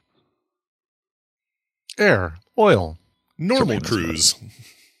 Mm-hmm. Air, oil, normal cruise.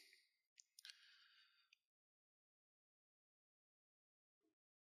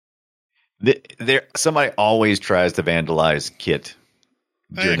 Somebody always tries to vandalize Kit.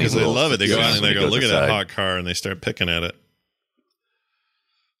 Because they love it. They go out and they go, look at that hot car, and they start picking at it.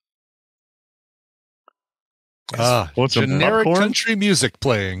 What's generic country music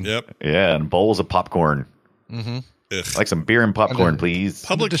playing? Yep. Yeah, and bowls of popcorn. Mm-hmm. Like some beer and popcorn, please.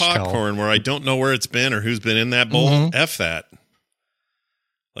 Public popcorn where I don't know where it's been or who's been in that bowl. Mm-hmm. F that.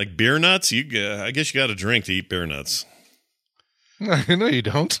 Like beer nuts, I guess you got to drink to eat beer nuts. No, you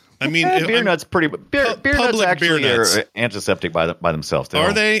don't. I mean, beer nuts pretty. Beer nuts actually are antiseptic by themselves.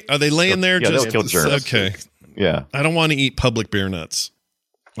 Are they? Are they laying there? They'll kill germs. Okay. Yeah. I don't want to eat public beer nuts.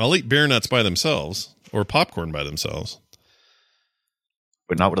 I'll eat beer nuts by themselves or popcorn by themselves.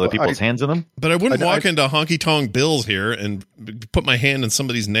 But not with other people's hands in them? But I wouldn't walk into Honky Tonk Bill's here and put my hand in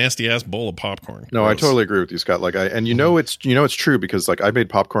somebody's nasty ass bowl of popcorn. No, I totally agree with you, Scott. Like it's true because like I made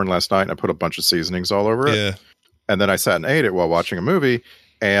popcorn last night and I put a bunch of seasonings all over it. Yeah. And then I sat and ate it while watching a movie,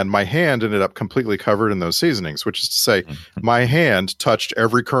 and my hand ended up completely covered in those seasonings, which is to say my hand touched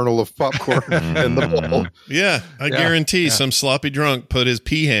every kernel of popcorn in the bowl. Yeah, I guarantee some sloppy drunk put his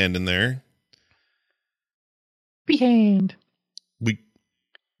pea hand in there. Pea hand.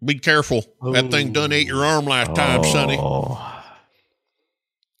 Be careful. That thing done ate your arm last time, Sonny. Oh,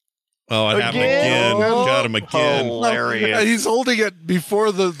 it happened again. Got him again. Hilarious. Yeah, he's holding it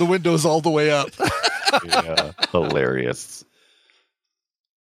before the window's all the way up. Yeah, hilarious.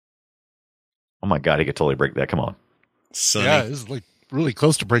 Oh my God, he could totally break that. Come on. Sonny. Yeah, it's like really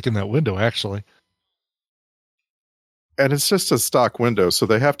close to breaking that window, actually. And it's just a stock window, so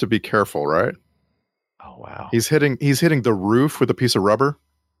they have to be careful, right? Oh wow. He's hitting the roof with a piece of rubber.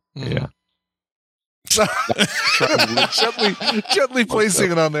 Yeah. gently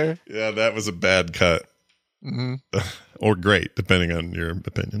placing it on there. Yeah, that was a bad cut. Mm-hmm. Or great, depending on your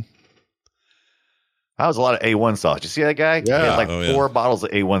opinion. That was a lot of A1 sauce. You see that guy? Yeah. He had like 4 bottles of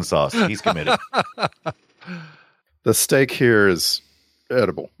A1 sauce. He's committed. The steak here is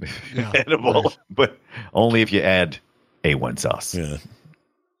edible. Yeah. Edible, but only if you add A1 sauce. Yeah.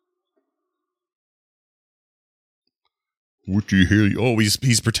 What do you hear? Oh,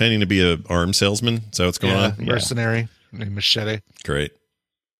 he's pretending to be an arms salesman. Is that what's going on? Mercenary. Machete. Great.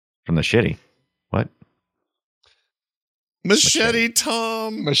 From the shitty. What? Machete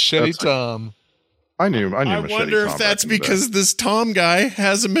Tom. Machete Tom. I knew I Machete wonder Tom if that's because this Tom guy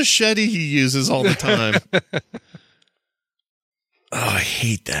has a machete he uses all the time. Oh, I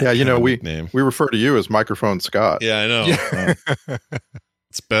hate that. Yeah, we refer to you as Microphone Scott. Yeah, I know. Yeah.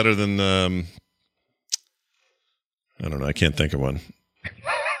 It's better than I don't know. I can't think of one.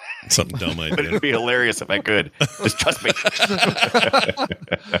 Something dumb I did. It'd be hilarious if I could. Just trust me.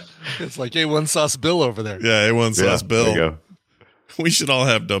 It's like A1 Sauce Bill over there. Yeah, A1 Sauce Bill. There you go. We should all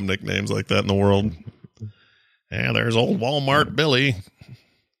have dumb nicknames like that in the world. Yeah, there's old Walmart Billy.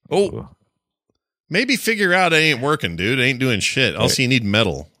 Oh, maybe figure out it ain't working, dude. It ain't doing shit. Also, you need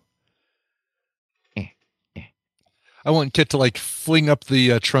metal. I want Kit to like fling up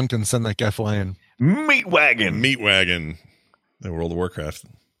the trunk and send that guy flying. Meat wagon. The World of Warcraft.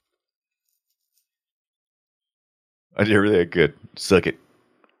 I did really good. Suck it.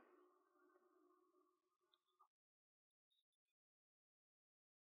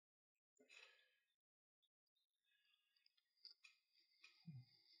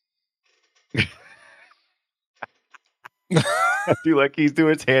 I do like he's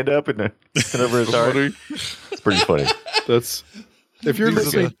doing his hand up and over his heart. It's pretty funny. That's if you're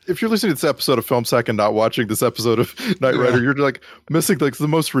listening to this episode of Film Sack and not watching this episode of Knight Rider, you're like missing like the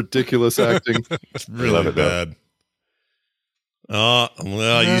most ridiculous acting. It's really bad. Oh,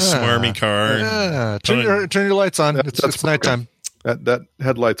 well, you smarmy car. Yeah. Turn your lights on. It's nighttime. That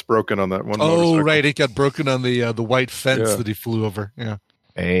headlight's broken on that one. Oh, motorcycle. right. It got broken on the white fence that he flew over. Yeah.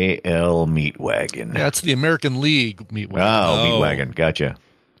 AL Meat Wagon. Yeah, it's the American League Meat Wagon. Oh, Meat Wagon. Gotcha.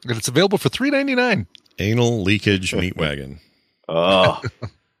 And it's available for $3.99. Anal leakage meat wagon. Oh.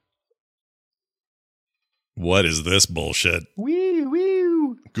 What is this bullshit? Wee.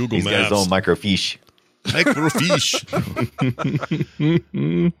 Google He's Maps. got his own microfiche. Microfiche.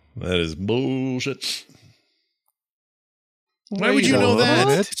 That is bullshit. Why would you know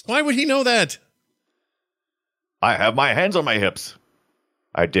that? Why would he know that? I have my hands on my hips.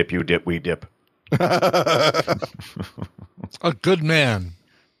 I dip, you dip, we dip. A good man.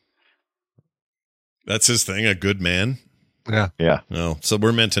 That's his thing, a good man? Yeah. Yeah. No, so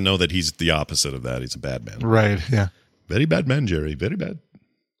we're meant to know that he's the opposite of that. He's a bad man. Right, yeah. Very bad man, Jerry. Very bad.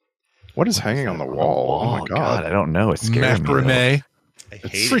 What is hanging on the wall? Oh, my God. I don't know. It's scary. Macrame.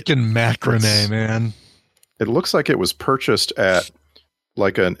 It's freaking macrame, man. It looks like it was purchased at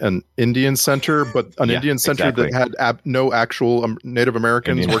like an Indian center, but an Indian center that had no actual Native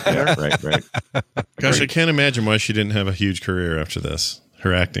Americans working there. Right. Gosh, I can't imagine why she didn't have a huge career after this.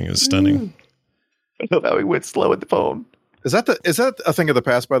 Her acting is stunning. I love how he went slow with the phone. Is that a thing of the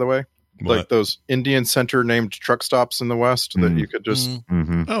past, by the way? What? Like those Indian center named truck stops in the West that you could just.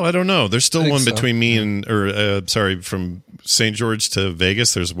 Oh, I don't know. There's still one so. between me and, from St. George to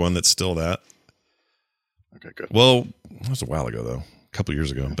Vegas. There's one that's still that. Okay, good. Well, it was a while ago though, a couple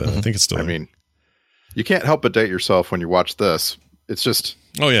years ago, but I think it's still. I mean, you can't help but date yourself when you watch this. It's just.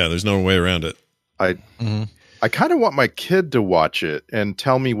 Oh yeah, there's no way around it. I kind of want my kid to watch it and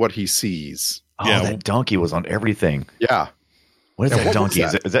tell me what he sees. Oh, that donkey was on everything. Yeah. What is that donkey?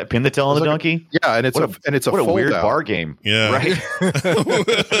 Is that pin the tail on the donkey? Yeah, and it's a weird fold-out. bar game. Yeah. Right.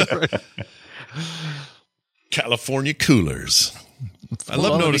 California coolers. I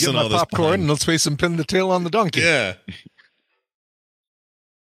love noticing all this popcorn, and let's face and pin the tail on the donkey. Yeah.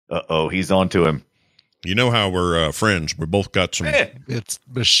 Uh-oh, he's on to him. You know how we're friends. We both got some. It's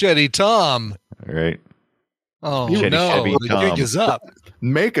Machete Tom. All right. Oh, Machete no. The Tom. gig is up.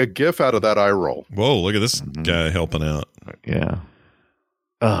 Make a gif out of that eye roll. Whoa, look at this guy helping out. Yeah.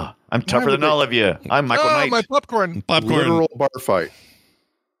 I'm tougher than all of you. I'm Michael Knight. My popcorn. Literal bar fight.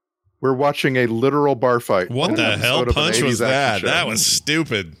 We're watching a literal bar fight. What the hell punch was that? That was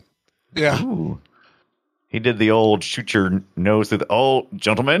stupid. Yeah. Ooh. He did the old shoot your nose through the... Oh,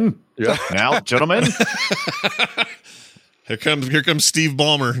 gentlemen. Yeah. Now, gentlemen. Here comes Steve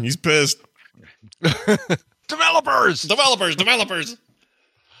Ballmer. He's pissed. Developers.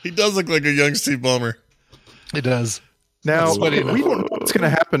 He does look like a young Steve Ballmer. It does. Now, we don't know what's going to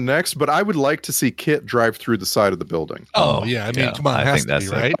happen next, but I would like to see Kit drive through the side of the building. Oh, yeah. I mean, come on. It has to be,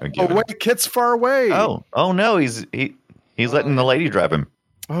 right? Oh, wait. Kit's far away. Oh, no. He's letting the lady drive him.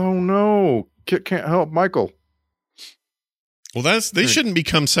 Oh, no. Kit can't help Michael. Well, they shouldn't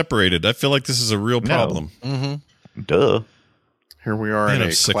become separated. I feel like this is a real problem. No. Mm-hmm. Duh. Here we are in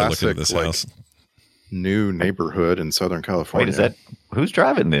a classic house. New neighborhood in Southern California. Wait, who's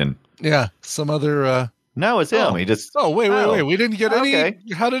driving then? Yeah, some other. No, it's him. He just. Oh, wait. We didn't get any. Okay.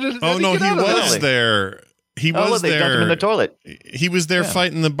 How did it? Oh no, he was there. He was they there. dumped him in the toilet. He was there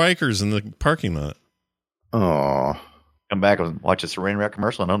fighting the bikers in the parking lot. Oh. Come back and watch a Saran Wrap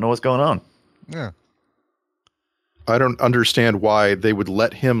commercial. I don't know what's going on. Yeah. I don't understand why they would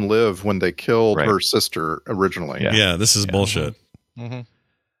let him live when they killed her sister originally. Yeah, this is bullshit. Mm-hmm.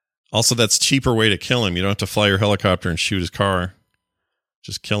 Also, that's a cheaper way to kill him. You don't have to fly your helicopter and shoot his car.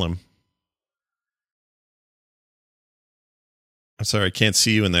 Just kill him. I'm sorry, I can't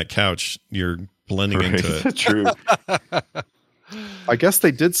see you in that couch. You're blending into it. True. I guess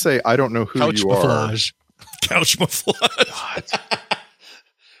they did say, I don't know who Couch you massage. Couch massage.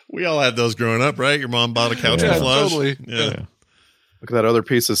 We all had those growing up, right? Your mom bought a couch massage. Totally. Yeah. Look at that other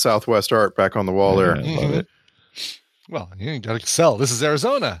piece of Southwest art back on the wall there. I love it. Well, you got to sell. This is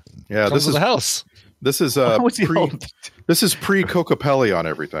Arizona. Yeah, Comes this is the house. This is pre Cocapelli on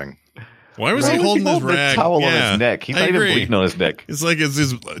everything. Why was he holding his rag? Towel on his neck. He's not even bleeding on his neck. It's like is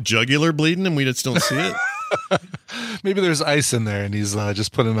his jugular bleeding, and we just don't see it. Maybe there's ice in there, and he's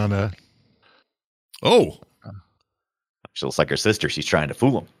just putting on a. Oh, she looks like her sister. She's trying to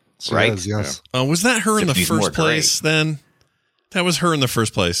fool him. She right? does, yes. Was that her in the Except she's more first place? Then that was her in the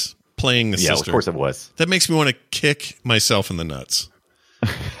first place playing the sister. Yeah, of course it was. That makes me want to kick myself in the nuts.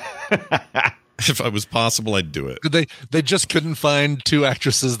 If it was possible, I'd do it. They just couldn't find two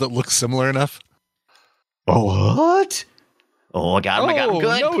actresses that look similar enough. Oh, what? Oh, I got him. I got him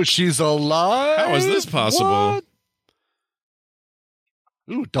good. No, she's alive. How is this possible? What?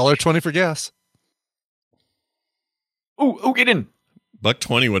 Ooh, $1.20 for gas. Ooh, get in.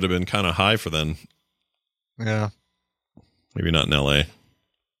 $1.20 would have been kind of high for then. Yeah. Maybe not in LA.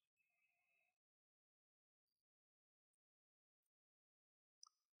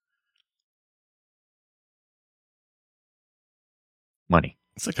 Money.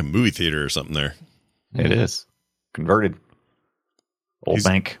 It's like a movie theater or something there. It is. Converted. Old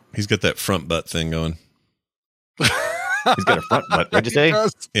bank. He's got that front butt thing going. He's got a front butt. What'd you say?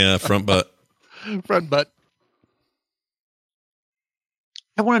 Yeah, front butt. Front butt.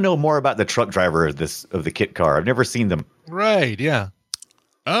 I want to know more about the truck driver of the kit car. I've never seen them. Right, yeah.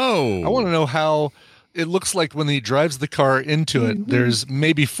 Oh. I want to know how it looks like when he drives the car into it, there's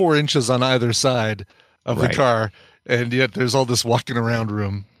maybe 4 inches on either side of the car, and yet there's all this walking around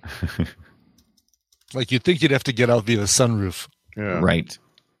room. Like you'd think you'd have to get out via the sunroof. Yeah. Right.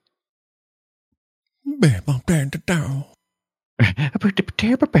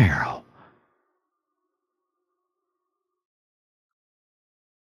 Barrel.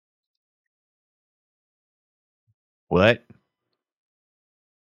 What?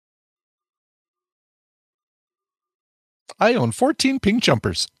 I own 14 pink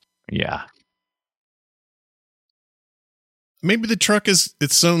jumpers. Yeah. Maybe the truck is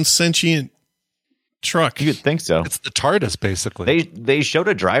its own sentient truck. You'd think so. It's the TARDIS, basically. They showed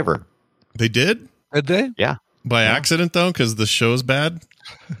a driver. They did? Did they? Yeah. By accident, though, because the show's bad?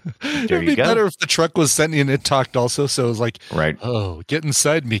 It'd be better if the truck was sentient and it talked also, so it was like, right. Oh, get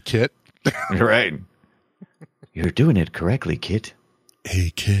inside me, Kit. Right. You're doing it correctly, Kit.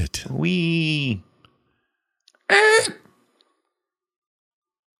 Hey, Kit. We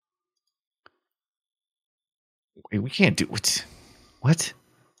can't do it. What?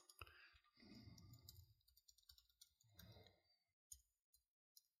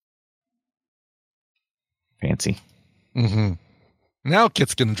 Fancy. Mm-hmm. Now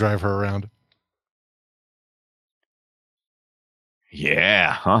Kit's going to drive her around.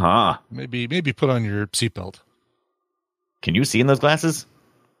 Yeah. Uh-huh. Maybe put on your seatbelt. Can you see in those glasses?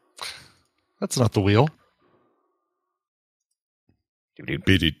 That's not the wheel.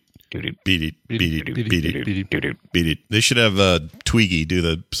 Beat it. They should have Twiggy do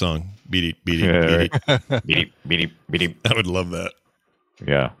the song. Beat it. I would love that.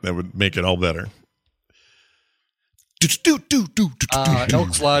 Yeah. That would make it all better.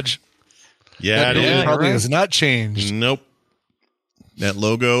 Elks Lodge. Yeah, that probably has not changed. Nope. That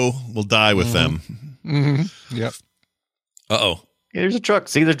logo will die with them. Mm-hmm. Yep. Uh-oh. Yeah, there's a truck.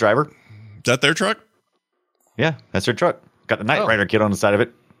 See the driver? Is that their truck? Yeah, that's their truck. Got the Knight Rider kit on the side of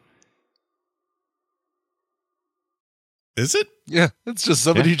it. Is it? Yeah, it's just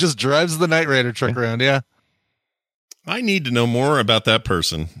somebody who just drives the Knight Rider truck around. Yeah. I need to know more about that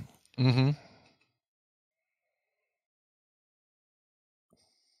person. Mm-hmm.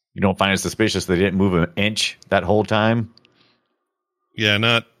 You don't find it suspicious they didn't move an inch that whole time? Yeah,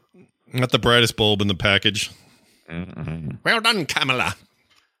 not the brightest bulb in the package. Mm-hmm. Well done, Kamala.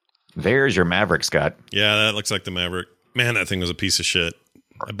 There's your Maverick, Scott. Yeah, that looks like the Maverick. Man, that thing was a piece of shit.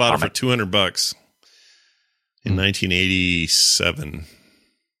 I bought it for $200 in 1987.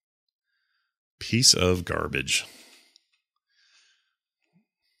 Piece of garbage.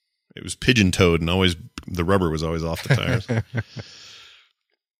 It was pigeon-toed, and always the rubber was always off the tires.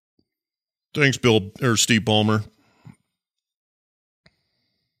 Thanks, Steve Ballmer.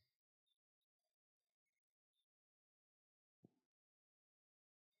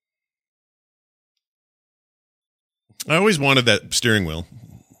 I always wanted that steering wheel.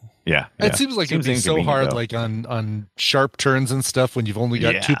 Yeah. It seems like it'd be so hard, though. Like on sharp turns and stuff, when you've only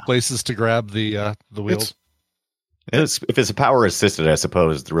got 2 places to grab the wheels. If it's a power assisted, I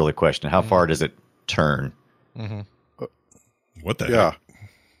suppose is the really question. How far does it turn? Mm-hmm. What the heck?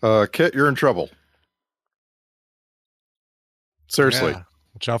 Kit, you're in trouble. Seriously. Yeah.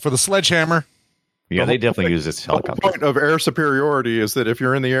 Watch out for the sledgehammer. Yeah, they definitely use this helicopter. The point of air superiority is that if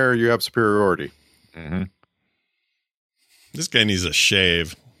you're in the air, you have superiority. Mm-hmm. This guy needs a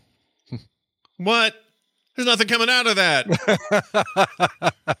shave. What? There's nothing coming out of that.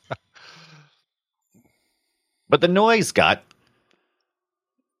 But the noise, Scott.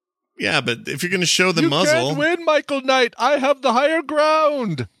 Yeah, but if you're going to show the muzzle. You can't win, Michael Knight. I have the higher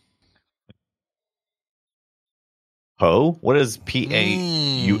ground. Ho? What is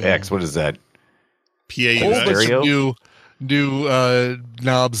PAUX? What is that? PAUX? Stereo? New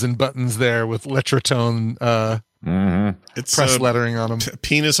knobs and buttons there with Letrotone it's press lettering on them.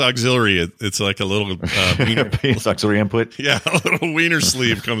 Penis auxiliary. It's like a little wiener. Penis auxiliary input? Yeah, a little wiener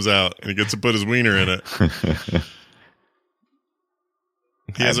sleeve comes out, and he gets to put his wiener in it.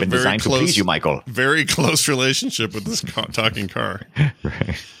 He has a very close, to please you, Michael. Very close relationship with this talking car.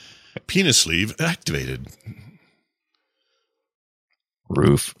 Right. Penis sleeve activated.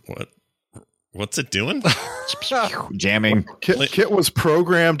 Roof. What's it doing? Jamming. Kit was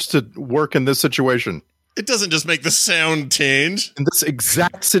programmed to work in this situation. It doesn't just make the sound change. In this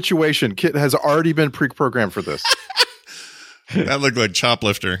exact situation, Kit has already been pre-programmed for this. That looked like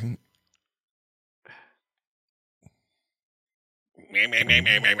Choplifter.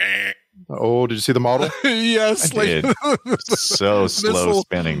 Oh, did you see the model? Yes. I did. So slow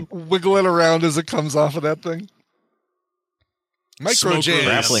spinning. Wiggling around as it comes off of that thing. Micro jams.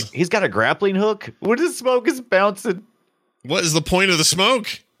 Grappling. He's got a grappling hook. What is smoke is bouncing? What is the point of the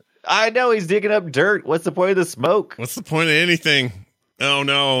smoke? I know he's digging up dirt. What's the point of the smoke? What's the point of anything? Oh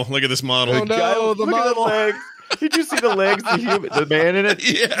no! Look at this model. Oh, no, the Look at model. the legs. Did you see the legs? The man in it?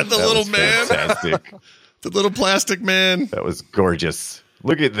 Yeah, the That little was man. Fantastic. The little plastic man. That was gorgeous.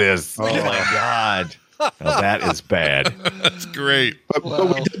 Look at this. Oh my God. Now that is bad. That's great. But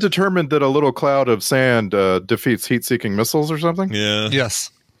we did determine that a little cloud of sand defeats heat-seeking missiles or something. Yeah.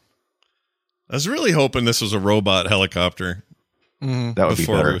 Yes. I was really hoping this was a robot helicopter. That would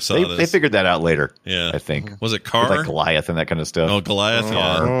Before be better. we saw They this. figured that out later. Yeah. I think. Was it With Car? like Goliath and that kind of stuff. Oh, Goliath.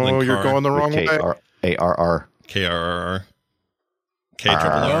 Yeah. Oh, Then you're Car. going the wrong way. K-R-A-R-R. KRRR.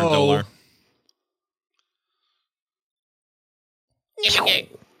 K-triple-R. No.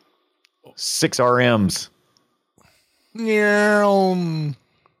 6 RMs. Yeah.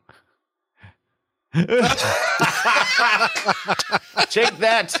 Check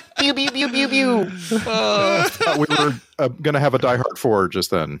that. Pew, pew, pew, pew, pew. We were going to have a Die Hard 4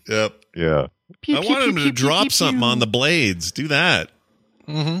 just then. Yep. Yeah. I wanted him to drop something on the blades. Do that.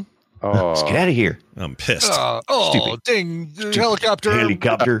 Mm-hmm. Let's get out of here. I'm pissed. Stupid. Ding. Helicopter.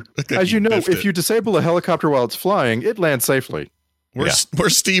 Helicopter. As you know, Biffed if it. you disable a helicopter while it's flying, it lands safely. Where's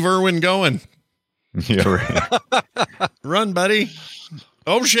Steve Irwin going? Yeah, right. Run, buddy.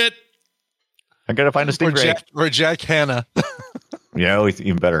 Oh, shit. I got to find a stingray. Or Jack Hanna. Yeah, oh,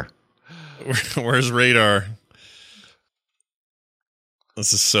 even better. Where's radar?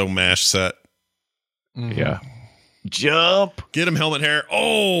 This is so MASH set. Yeah. Jump. Get him, helmet hair.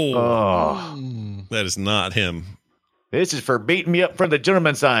 Oh, Oh. that is not him. This is for beating me up from the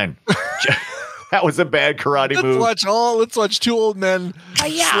gentleman sign. That was a bad karate move. Let's watch two old men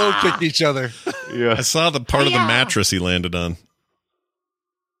slow kick each other. Yeah. I saw the part of the mattress he landed on.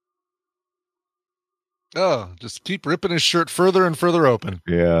 Oh, just keep ripping his shirt further and further open.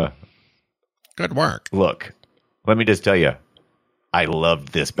 Yeah. Good work. Look, let me just tell you, I loved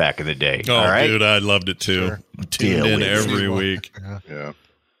this back in the day. Oh, all right? dude, I loved it too. Sure. Tuned Deal in with it. every week. Yeah.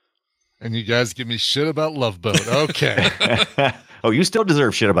 And you guys give me shit about Love Boat. Okay. Oh, you still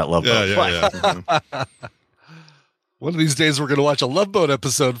deserve shit about Love Boat. Yeah. One of these days we're going to watch a Love Boat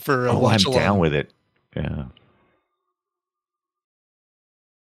episode for Oh, watch I'm along. down with it. Yeah.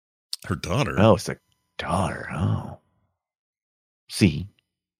 Her daughter. Oh, it's a daughter. Oh. See?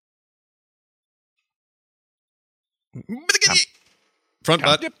 Front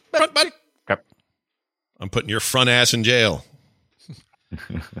butt. Front butt. Yep. I'm putting your front ass in jail.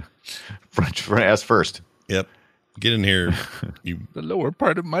 Front ass first. Yep. Get in here. You. The lower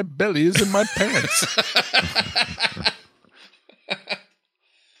part of my belly is in my pants.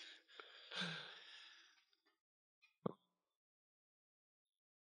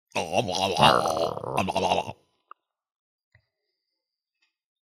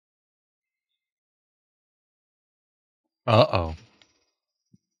 Uh-oh.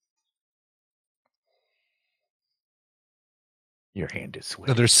 Your hand is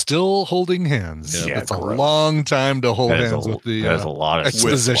sweaty. Now, they're still holding hands. Yeah, That's a gross. long time to hold That is hands a- with the that is a lot of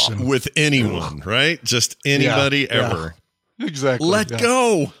exposition. With anyone, right? Just anybody Yeah, yeah. ever. Exactly. Let yeah.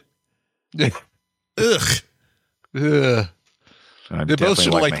 go. Yeah. Ugh. Ugh. I'm They both definitely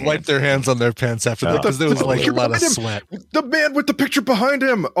should like like my wipe hands. their hands on their pants after that because there was like a lot of sweat. The man with the picture behind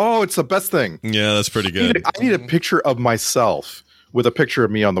him. Oh, it's the best thing. Yeah, that's pretty good. I need a picture of myself with a picture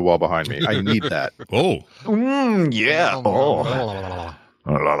of me on the wall behind me. I need that. Oh, Yeah. Oh.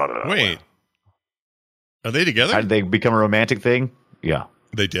 wait. Are they together? How did they become a romantic thing? Yeah.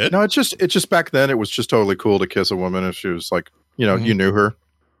 They did? No, it's just back then. It was just totally cool to kiss a woman if she was like, you knew her.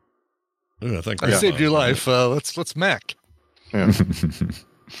 Ooh, I think I saved your life. Let's Mac. Yeah.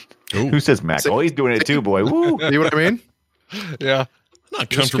 Who says Mac? Oh, he's doing it too, boy. Woo. See what I mean? Yeah. I'm not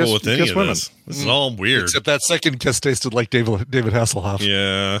comfortable kiss- with any kiss of women. this. This is all weird. Except that second kiss tasted like David Hasselhoff.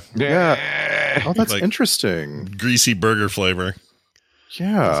 Yeah. Yeah. Oh, that's Like- interesting. Greasy burger flavor.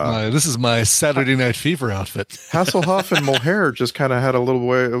 Yeah. This is my Saturday Night Fever outfit. Hasselhoff and Mulher just kind of had a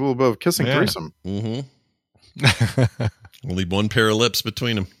little bit of kissing Yeah. threesome. Mm-hmm. Only one pair of lips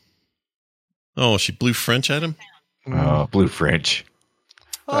between them. Oh, she blew French at him? Oh, blue French.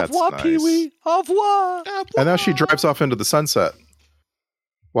 That's Au revoir, nice. Pee-wee. Au revoir. And now she drives off into the sunset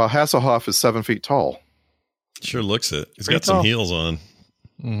while Hasselhoff is 7 feet tall. Sure looks it. He's Pretty got some tall. heels on.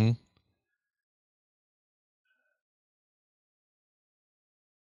 Mm-hmm.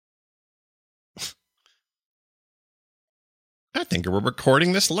 I think we're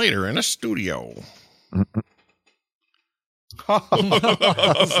recording this later in a studio. We're all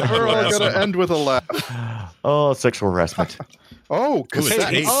going to end with a laugh. Oh, sexual harassment. Oh, Ooh, cassette. it's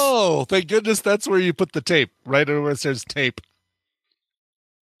tape. Oh, thank goodness that's where you put the tape. Right over where it says tape.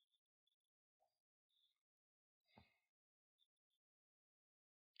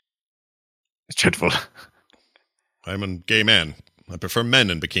 Dreadful. I'm a gay man. I prefer men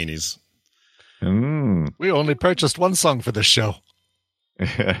in bikinis. We only purchased one song for this show.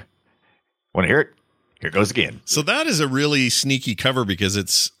 Want to hear it? Here goes again. So that is a really sneaky cover because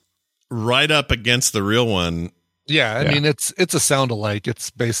it's right up against the real one. Yeah, I mean it's a sound alike. It's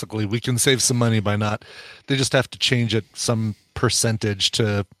basically we can save some money by not. They just have to change it some percentage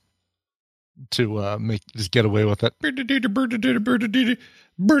to just get away with it.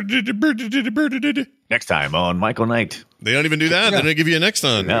 Next time on Michael Knight. They don't even do that. They don't give you a next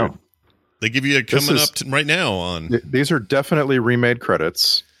on. No. They give you a coming up right now on. These are definitely remade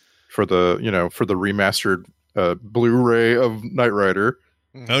credits for the remastered Blu-ray of Knight Rider.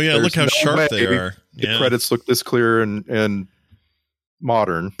 Oh yeah, look how sharp they are. The credits look this clear and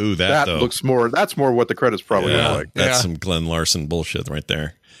modern. Ooh, that though. looks more. That's more what the credits probably look like. That's some Glenn Larson bullshit right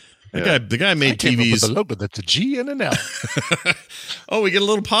there. The guy made TVs. With the logo that's a G and an L. Oh, we get a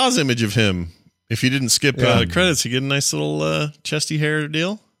little pause image of him. If you didn't skip credits, you get a nice little chesty hair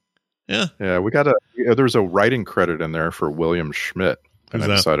deal. Yeah. Yeah, we got there's a writing credit in there for William Schmidt. And I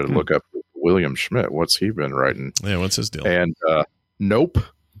decided to look up William Schmidt. What's he been writing? Yeah, what's his deal? And Nope.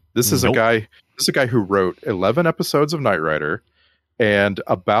 This is a guy who wrote 11 episodes of Knight Rider and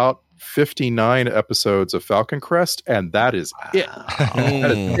about 59 episodes of Falcon Crest, and that is it.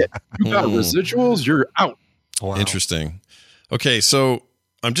 That is it. You got residuals, you're out. Wow. Interesting. Okay, so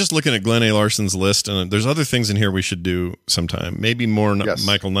I'm just looking at Glenn A. Larson's list, and there's other things in here we should do sometime. Maybe more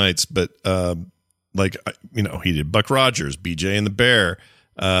Michael Knights, but he did Buck Rogers, BJ and the Bear,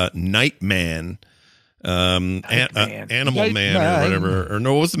 Nightman, Animal Man or whatever. Or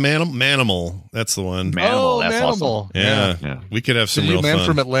no, what was the Manimal? That's the one. Manimal, that's Manimal. awesome. Yeah. We could have some real Man fun.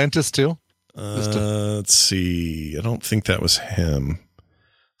 from Atlantis too? Let's see. I don't think that was him.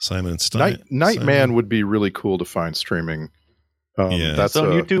 Simon Stein. Nightman would be really cool to find streaming. That's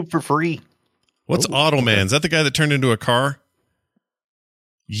on YouTube for free. What's Automan? Is that the guy that turned into a car?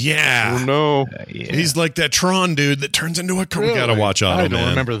 Yeah. Oh, no. He's like that Tron dude that turns into a car. Really? We got to watch Automan. I don't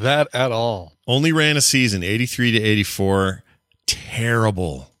remember that at all. Only ran a season, 83 to 84.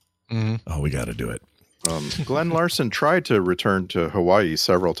 Terrible. Mm-hmm. Oh, we got to do it. Glenn Larson tried to return to Hawaii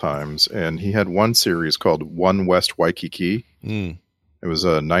several times, and he had one series called One West Waikiki. It was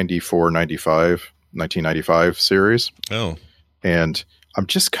a 1995 series. Oh. And I'm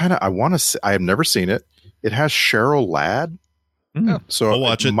just kind of, I have never seen it. It has Cheryl Ladd. So I'll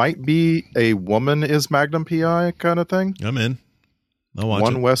watch it. Might be a woman is Magnum PI kind of thing. I'm in. I'll watch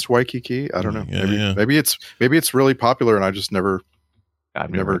One it. West Waikiki. I don't know. Yeah, maybe it's really popular and I just never.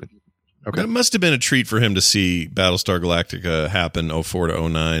 I've never. Okay. It must have been a treat for him to see Battlestar Galactica happen 04 to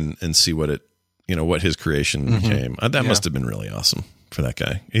 09 and see what his creation became. That must have been really awesome for that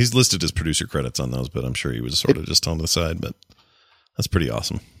guy. He's listed his producer credits on those, but I'm sure he was sort of just on the side, but that's pretty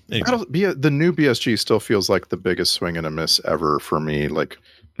awesome. Anyway. The new BSG still feels like the biggest swing and a miss ever for me. Like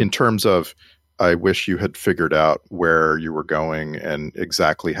in terms of, I wish you had figured out where you were going and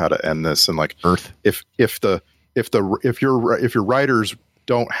exactly how to end this. And like Earth, if your writers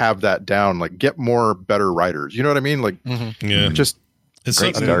don't have that down, like get more better writers. You know what I mean? Like just it's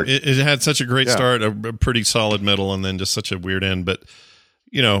great start. It had such a great start, a pretty solid middle, and then just such a weird end. But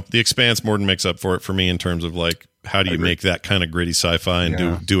The Expanse more than makes up for it for me in terms of like how do you make that kind of gritty sci-fi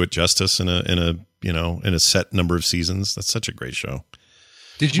and do it justice in a set number of seasons. That's such a great show.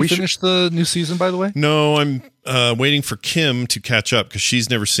 Did you finish the new season, by the way? No, I'm waiting for Kim to catch up because she's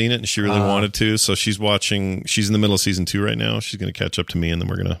never seen it and she really wanted to. So she's watching. She's in the middle of season 2 right now. She's going to catch up to me, and then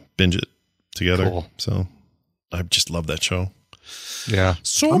we're going to binge it together. Cool. So I just love that show. Yeah,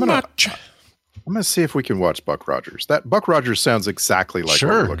 so much. I'm going to see if we can watch Buck Rogers. That Buck Rogers sounds exactly like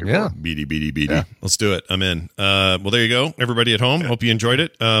what we're looking for. Beady. Yeah. Let's do it. I'm in. Well, there you go. Everybody at home. Hope you enjoyed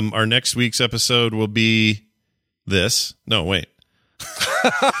it. Our next week's episode will be this. No, wait.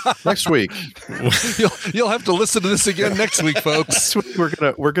 Next week. You'll have to listen to this again next week, folks. Next week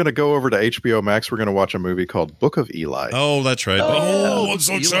we're gonna go over to HBO Max. We're gonna watch a movie called Book of Eli. Oh, that's right. I'm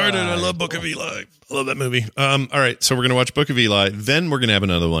so excited. I love Book of Eli. I love that movie. All right, so we're gonna watch Book of Eli. Then we're gonna have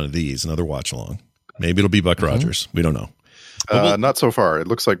another one of these, another watch along. Maybe it'll be Buck Rogers. We don't know. Not so far. It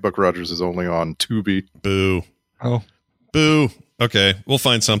looks like Buck Rogers is only on Tubi. Boo. Oh. Boo. Okay, we'll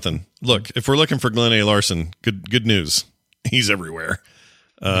find something. Look, if we're looking for Glenn A. Larson, good news. He's everywhere.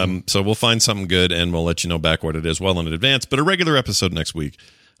 So we'll find something good and we'll let you know back what it is well in advance, but a regular episode next week.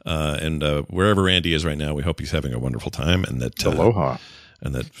 And wherever Randy is right now, we hope he's having a wonderful time and that Aloha.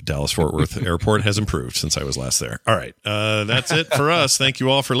 And that Dallas-Fort Worth Airport has improved since I was last there. All right. That's it for us. Thank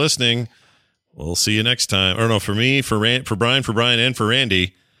you all for listening. We'll see you next time. Or no, for me, for Brian, and for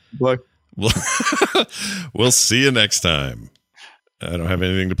Randy. Bye. We'll see you next time. I don't have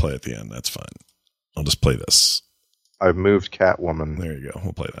anything to play at the end. That's fine. I'll just play this. I've moved Catwoman. There you go.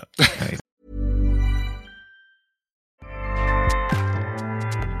 We'll play that.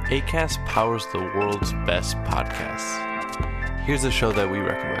 Acast powers the world's best podcasts. Here's a show that we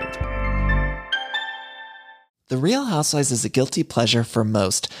recommend. The Real Housewives is a guilty pleasure for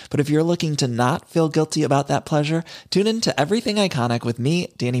most, but if you're looking to not feel guilty about that pleasure, tune in to Everything Iconic with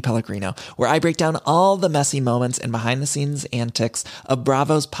me, Danny Pellegrino, where I break down all the messy moments and behind-the-scenes antics of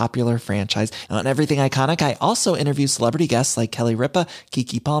Bravo's popular franchise. And on Everything Iconic, I also interview celebrity guests like Kelly Ripa,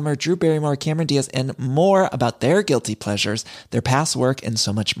 Keke Palmer, Drew Barrymore, Cameron Diaz, and more about their guilty pleasures, their past work, and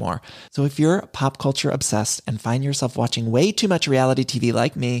so much more. So if you're pop culture obsessed and find yourself watching way too much reality TV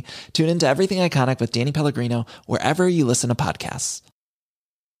like me, tune into Everything Iconic with Danny Pellegrino, wherever you listen to podcasts.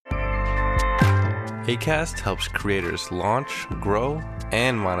 Acast helps creators launch, grow,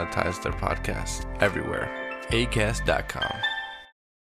 and monetize their podcasts everywhere. Acast.com.